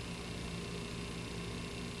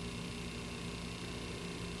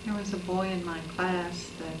 There was a boy in my class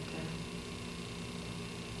that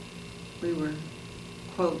we were,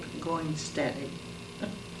 quote, going steady.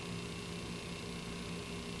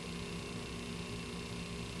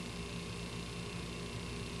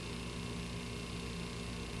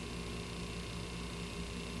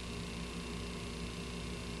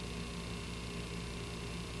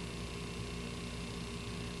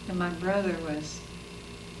 And my brother was,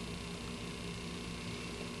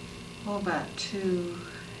 about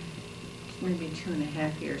maybe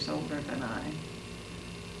 2.5 years older than I.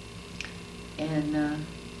 And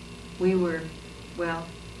we were,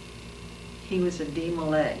 he was a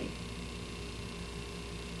demolay,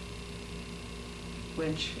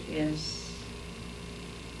 which is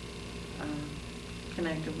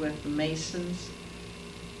connected with the Masons,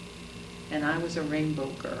 and I was a Rainbow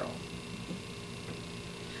Girl,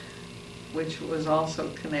 which was also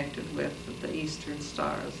connected with the Eastern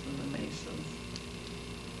Stars and the Masons.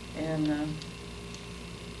 And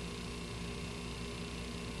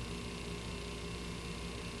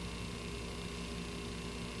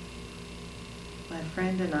my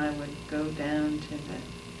friend and I would go down to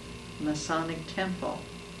the Masonic Temple,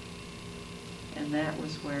 and that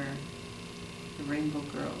was where the Rainbow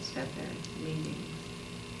Girls had their meetings.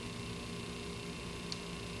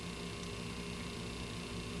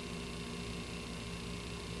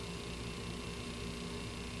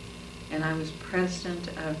 And I was president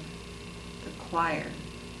of the choir,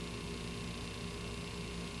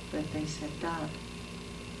 but they said, Dot,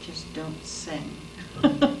 just don't sing.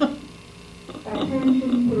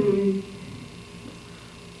 Attention, please.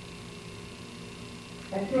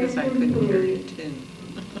 Because I couldn't carry a tune.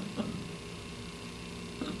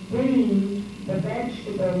 Dean, the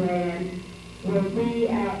vegetable man, will be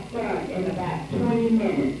out front in about 20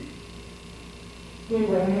 minutes. He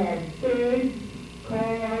will have figs,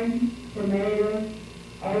 corn, tomatoes,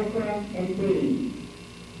 okra, and beans.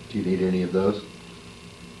 Do you need any of those?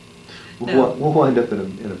 No. We'll wind up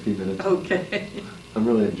in a few minutes. Okay. I'm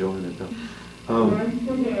really enjoying it though. Once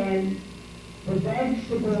again, the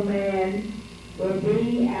vegetable man will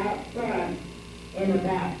be out front in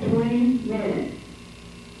about 20 minutes.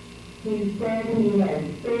 He said he has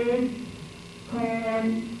figs,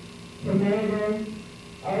 corn, tomatoes,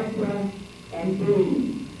 okra, and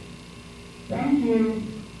beans. Thank you.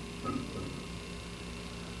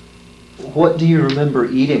 What do you remember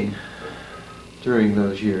eating during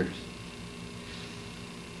those years?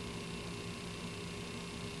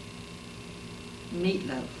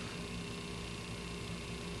 Meatloaf.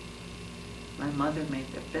 My mother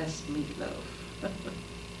made the best meatloaf.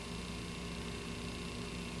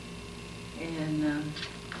 And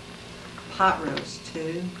pot roast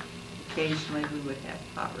too. Occasionally we would have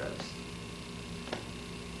pot roast.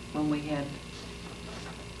 When we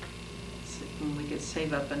could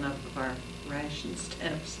save up enough of our ration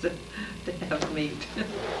stamps to have meat.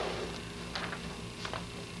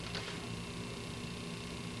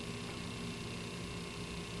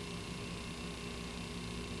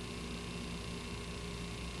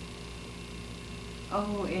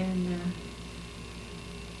 Oh, and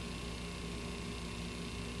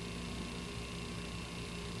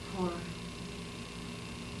for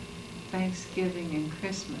Thanksgiving and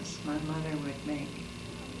Christmas, my mother would make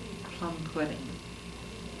plum pudding.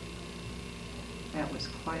 That was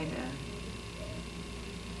quite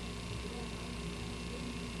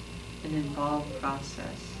an involved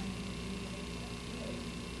process.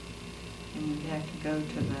 And you'd have to go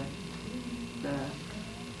to the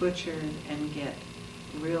butcher and get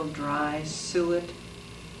real dry suet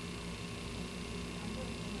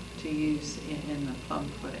to use in the plum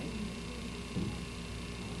pudding.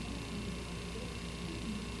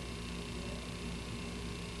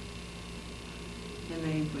 And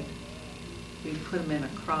we'd put them in a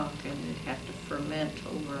crock and they'd have to ferment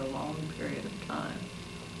over a long period of time.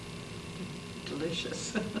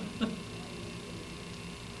 Delicious.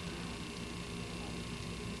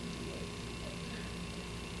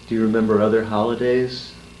 Do you remember other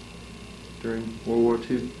holidays during World War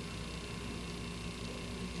II?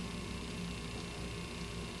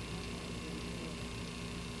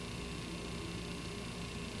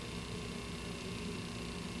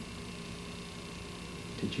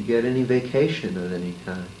 Did you get any vacation of any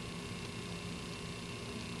kind?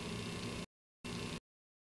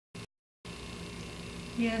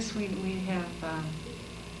 Yes, we'd have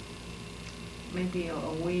maybe a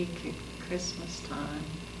week at Christmas time.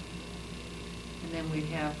 And then we'd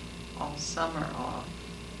have all summer off,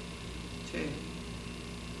 too.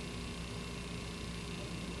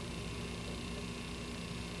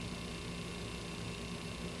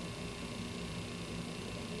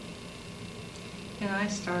 And I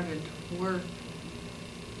started work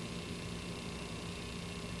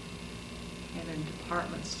at a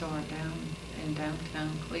department store down in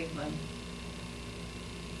downtown Cleveland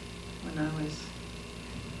when I was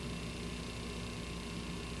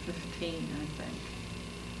 15, I think.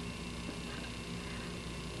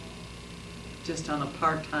 Just on a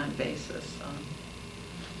part-time basis,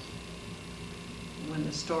 when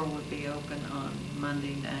the store would be open on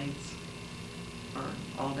Monday nights or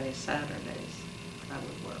all day Saturdays, I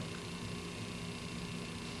would work.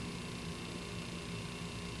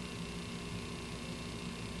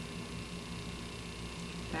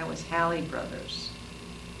 That was Halley Brothers,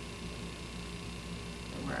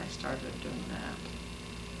 where I started doing that.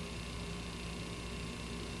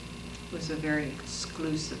 It was a very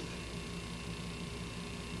exclusive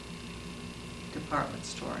department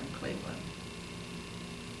store in Cleveland.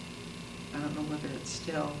 I don't know whether it's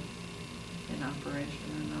still in operation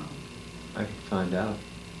or not. I can find out.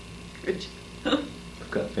 Good.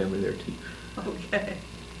 I've got family there too. Okay.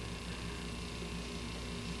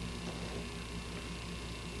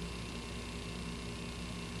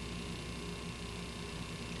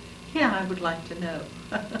 Yeah, I would like to know.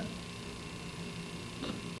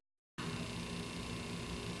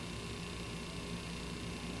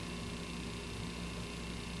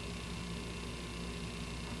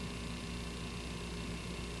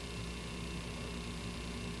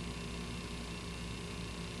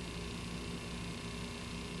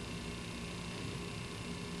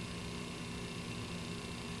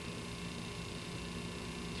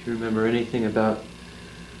 Do you remember anything about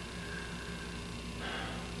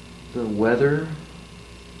the weather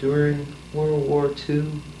during World War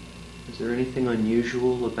II? Is there anything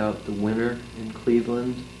unusual about the winter in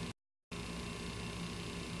Cleveland?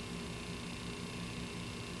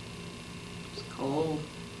 It's cold.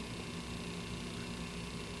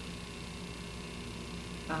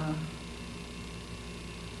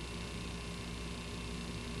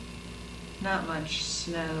 Not much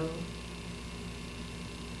snow.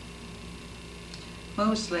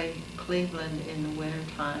 Mostly Cleveland in the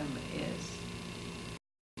wintertime is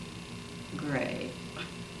gray.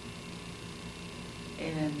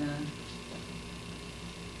 And of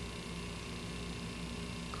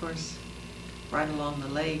course, right along the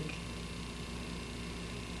lake,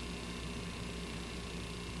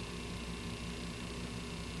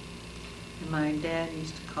 and my dad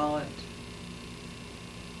used to call it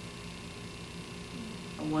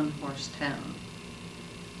a one-horse town.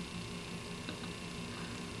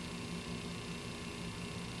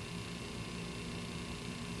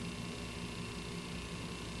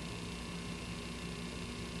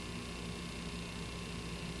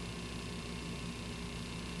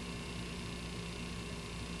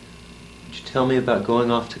 Would you tell me about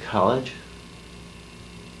going off to college?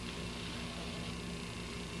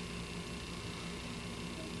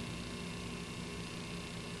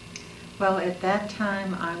 Well, at that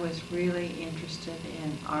time, I was really interested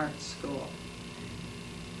in art school.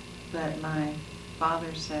 But my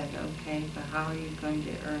father said, okay, but how are you going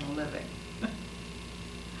to earn a living?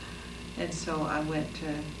 And so I went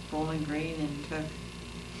to Bowling Green and took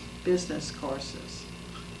business courses.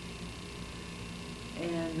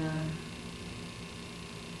 And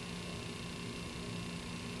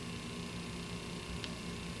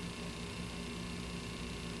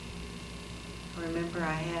I remember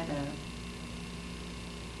I had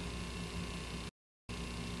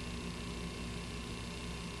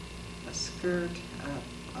skirt,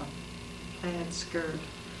 a plaid skirt,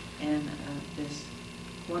 and this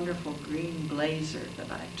wonderful green blazer that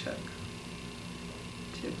I took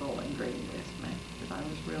to Bowling Green with me, that I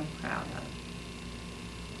was real proud of.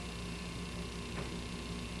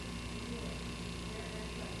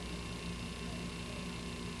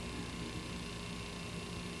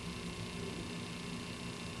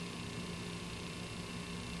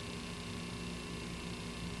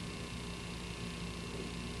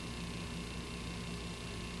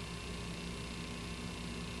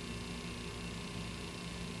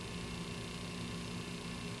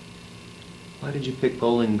 Why did you pick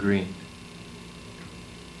Bowling Green?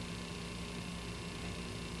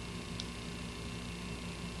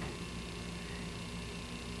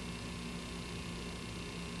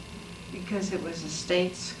 Because it was a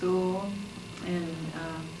state school, and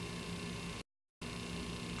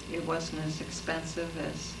it wasn't as expensive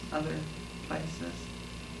as other places.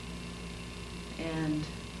 And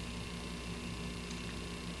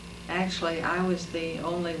actually, I was the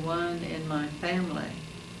only one in my family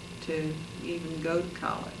to even go to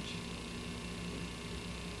college.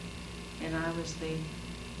 And I was the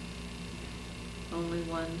only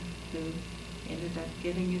one who ended up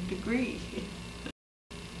getting a degree.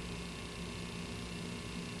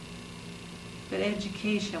 But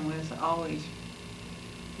education was always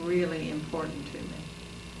really important to me.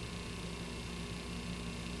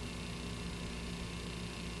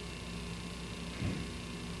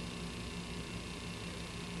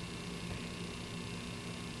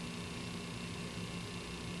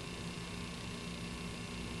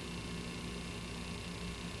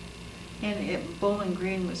 And Bowling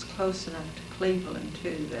Green was close enough to Cleveland,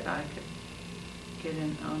 too, that I could get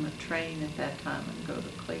in on a train at that time and go to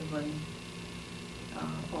Cleveland,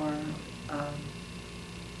 or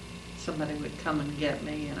somebody would come and get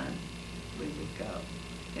me, and we would go.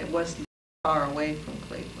 It wasn't far away from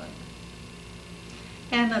Cleveland.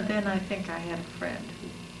 And then I think I had a friend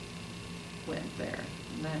who went there,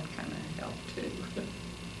 and that kind of helped, too.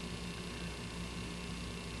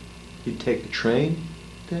 You'd take the train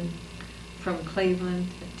then? From Cleveland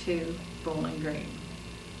to Bowling Green.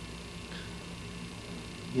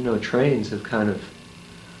 You know, trains have kind of,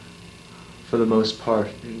 for the most part,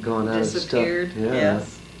 gone out Disappeared, of stuff. Yeah.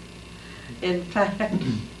 Yes. In fact,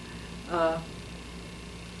 I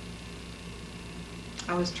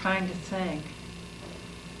was trying to think.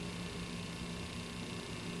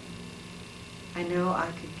 I know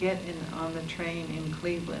I could get in on the train in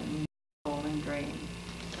Cleveland and Bowling Green.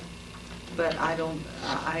 But I don't,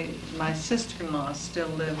 my sister-in-law still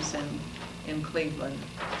lives in Cleveland,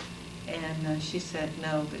 and she said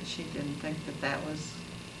no, that she didn't think that was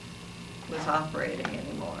operating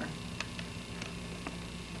anymore.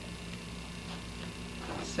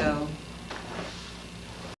 So,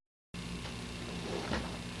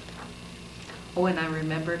 oh, and I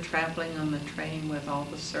remember traveling on the train with all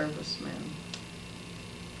the servicemen.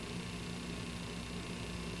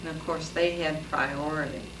 And of course they had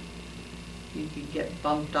priority. You could get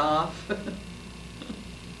bumped off. Did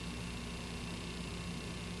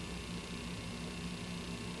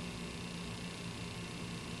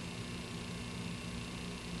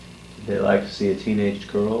they like to see a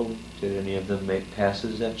teenage girl? Did any of them make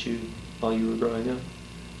passes at you while you were growing up?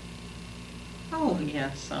 Oh,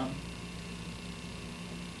 yes, some.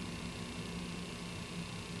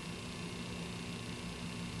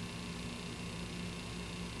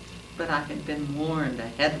 But I had been warned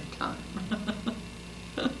ahead of time.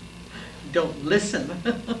 Don't listen.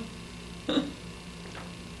 Do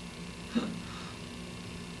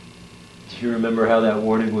you remember how that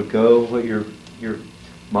warning would go? What your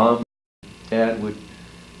mom, dad would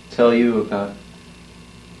tell you about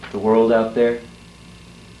the world out there?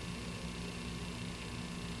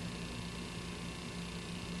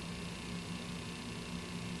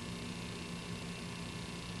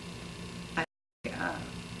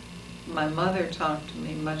 My mother talked to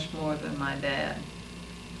me much more than my dad.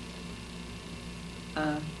 She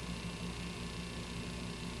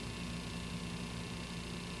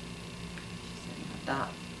said,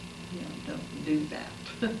 "Dot, don't do that."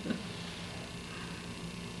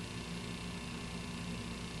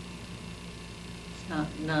 It's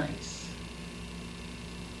not nice.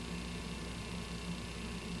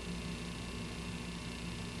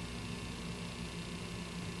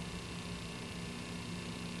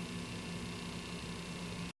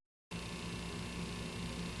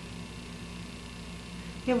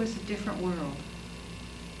 It was a different world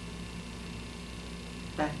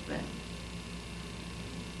back then.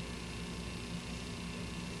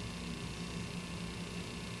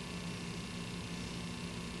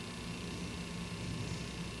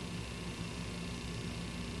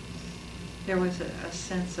 there was a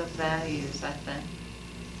sense of values, I think.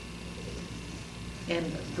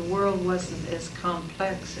 And the world wasn't as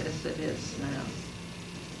complex as it is now.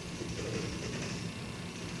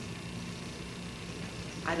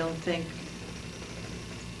 I don't think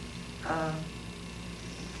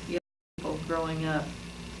young people growing up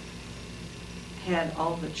had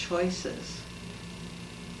all the choices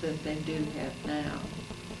that they do have now.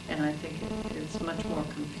 And I think it's much more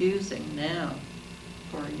confusing now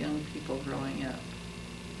for young people growing up.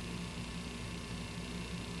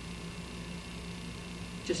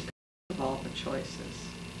 Just because of all the choices.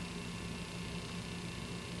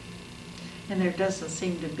 And there doesn't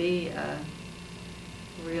seem to be a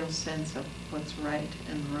real sense of what's right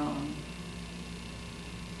and wrong.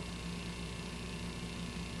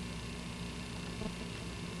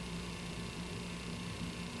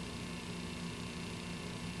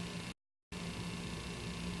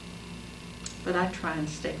 But I try and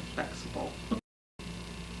stay flexible.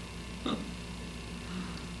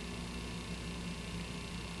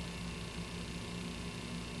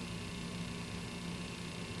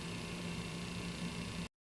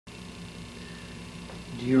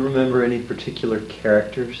 Do you remember any particular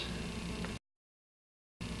characters?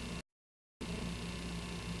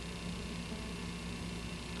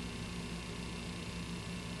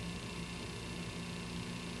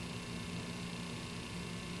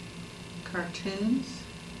 Cartoons?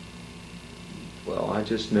 Well, I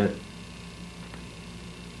just meant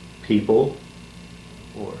people,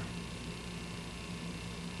 or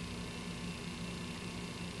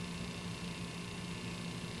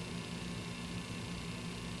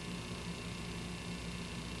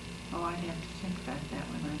Oh, I'd have to think about that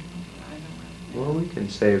one. I don't really know. well, we can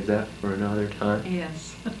save that for another time.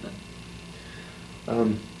 Yes.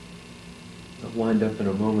 I'll wind up in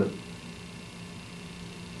a moment.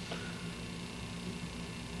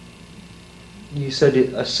 You said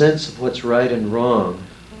a sense of what's right and wrong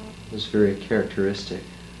was very characteristic.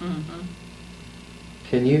 Mm-hmm.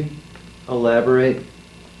 Can you elaborate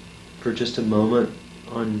for just a moment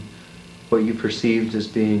on what you perceived as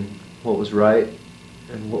being what was right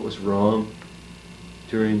and what was wrong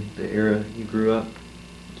during the era you grew up,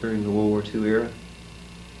 during the World War II era?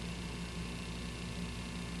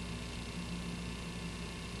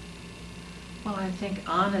 Well, I think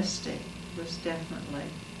honesty was definitely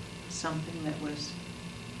something that was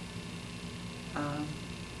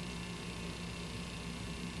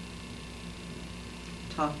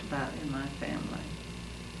talked about in my family.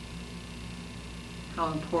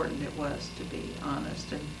 How important it was to be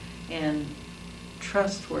honest and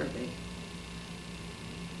trustworthy.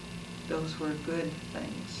 Those were good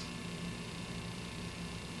things.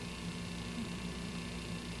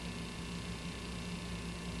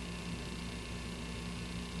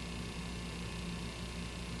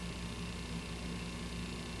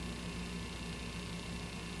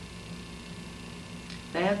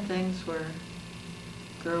 Bad things were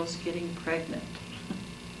girls getting pregnant,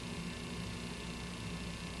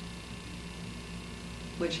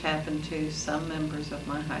 which happened to some members of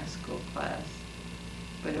my high school class,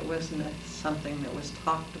 but it wasn't something that was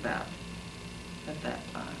talked about at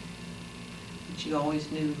that time. But you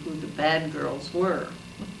always knew who the bad girls were.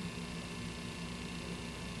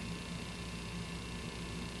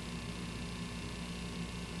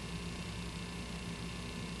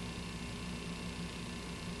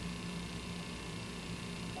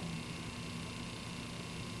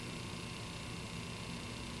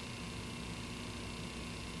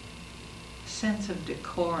 Sense of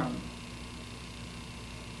decorum.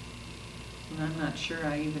 And I'm not sure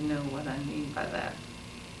I even know what I mean by that.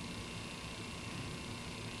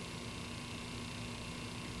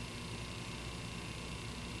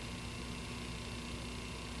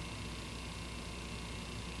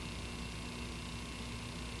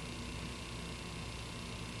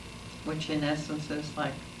 Which in essence is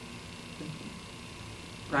like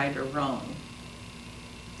right or wrong.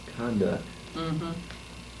 Conduct. Mm-hmm.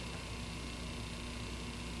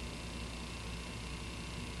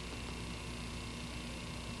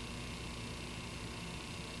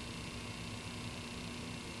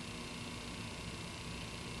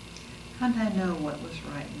 How did I know what was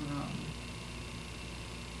right and wrong?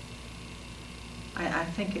 I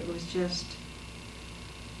think it was just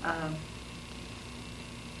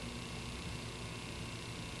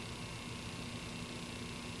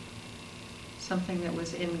something that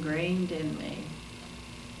was ingrained in me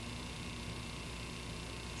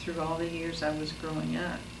through all the years I was growing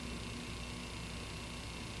up.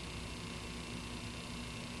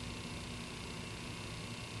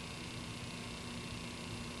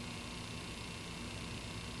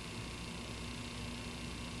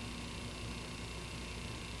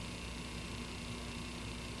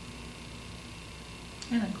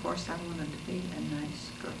 And of course I wanted to be a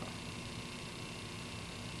nice girl.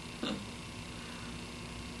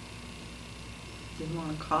 Didn't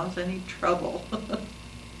want to cause any trouble.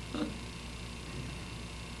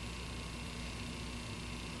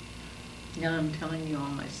 Now I'm telling you all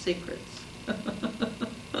my secrets.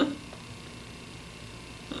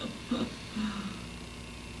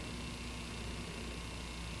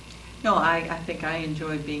 No, I think I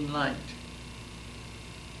enjoy being liked.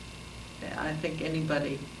 I think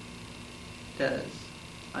anybody does.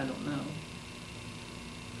 I don't know.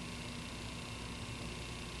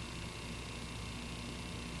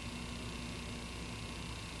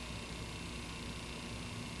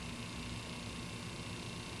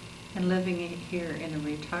 And living here in a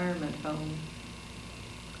retirement home,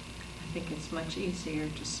 I think it's much easier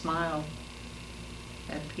to smile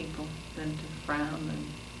at people than to frown and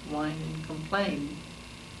whine and complain.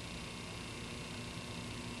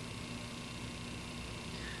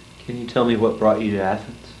 Can you tell me what brought you to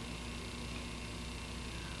Athens?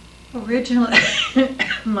 Originally,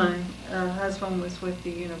 my husband was with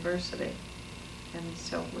the university, and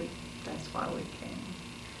so that's why we came.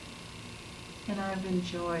 And I've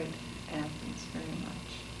enjoyed Athens very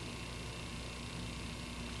much.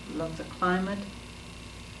 Love the climate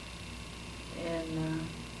and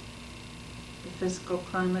the physical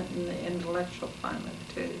climate and the intellectual climate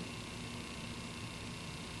too.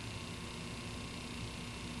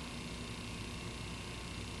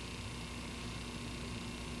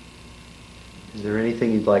 Is there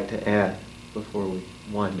anything you'd like to add before we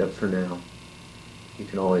wind up for now? You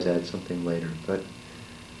can always add something later, but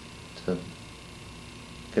to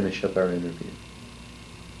finish up our interview.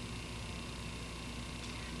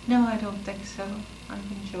 No, I don't think so.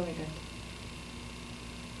 I've enjoyed it.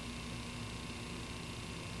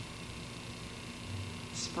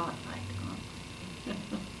 Spotlight on.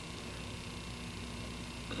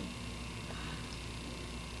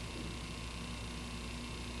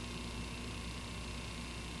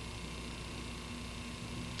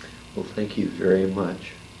 Well, thank you very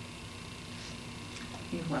much.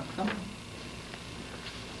 You're welcome.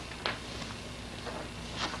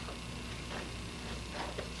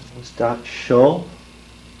 That was Dot Shull.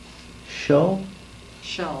 Shull?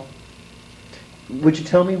 Shull. Would you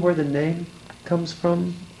tell me where the name comes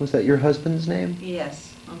from? Was that your husband's name?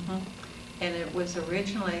 Yes. And it was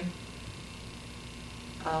originally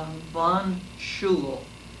Von Schuhl.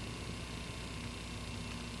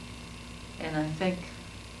 And I think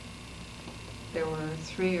there were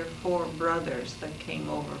 3 or 4 brothers that came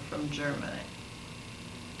over from Germany.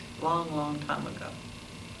 Long, long time ago.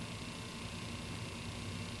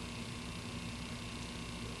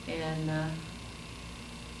 And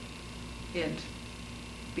it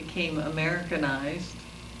became Americanized,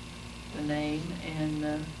 the name, and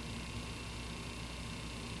I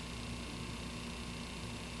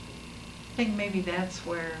think maybe that's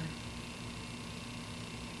where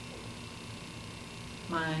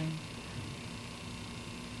my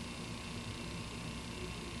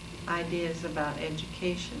ideas about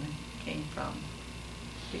education came from,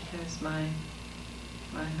 because my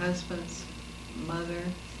husband's mother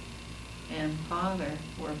and father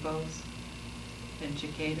were both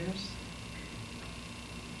educators,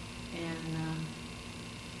 and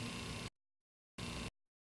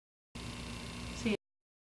see,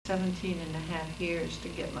 17 and a half years to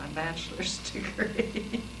get my bachelor's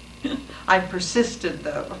degree. I persisted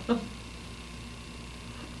though.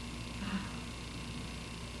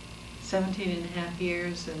 17 and a half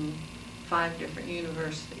years and 5 different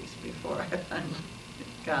universities before I finally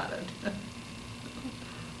got it.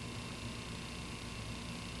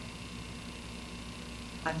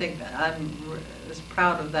 I think that I'm as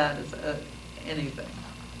proud of that as anything.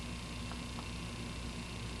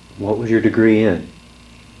 What was your degree in?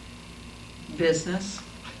 Business.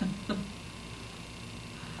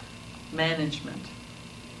 Management.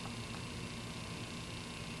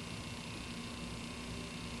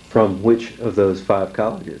 From which of those 5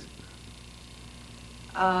 colleges?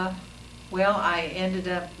 Well, I ended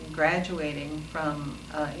up graduating from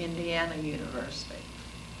Indiana University.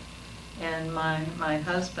 And my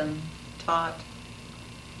husband taught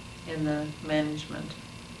in the management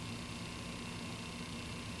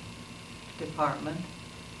department.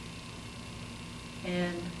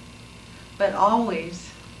 But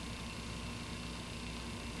always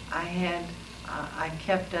I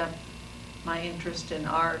kept up my interest in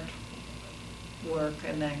art work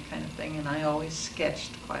and that kind of thing, and I always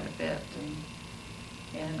sketched quite a bit,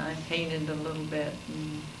 and I painted a little bit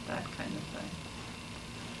and that kind of thing.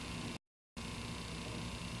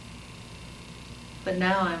 But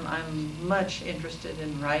now I'm much interested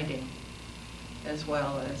in writing as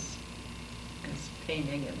well as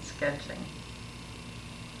painting and sketching.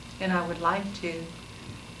 And I would like to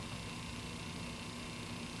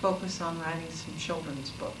focus on writing some children's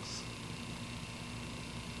books.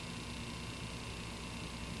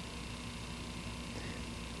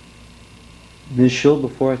 Ms. Shull,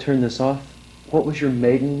 before I turn this off, what was your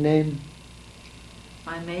maiden name?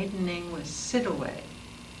 My maiden name was Sidaway,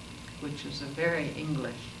 which is a very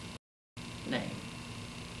English name.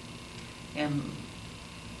 And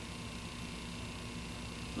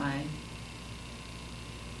my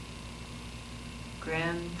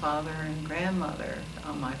grandfather and grandmother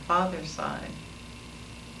on my father's side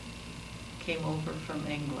came over from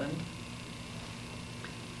England,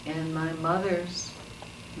 and my mother's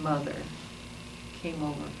mother came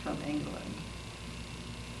over from England.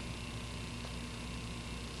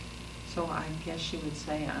 So I guess you would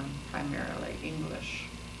say I'm primarily English.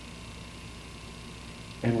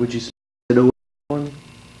 And would you spell it away one?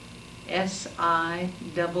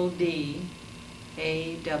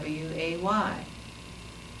 Siddaway.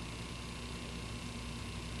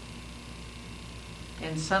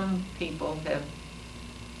 And some people have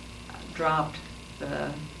dropped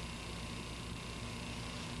the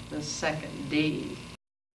second D.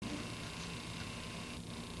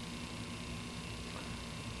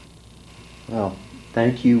 Well,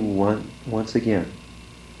 thank you once again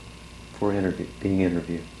for being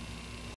interviewed.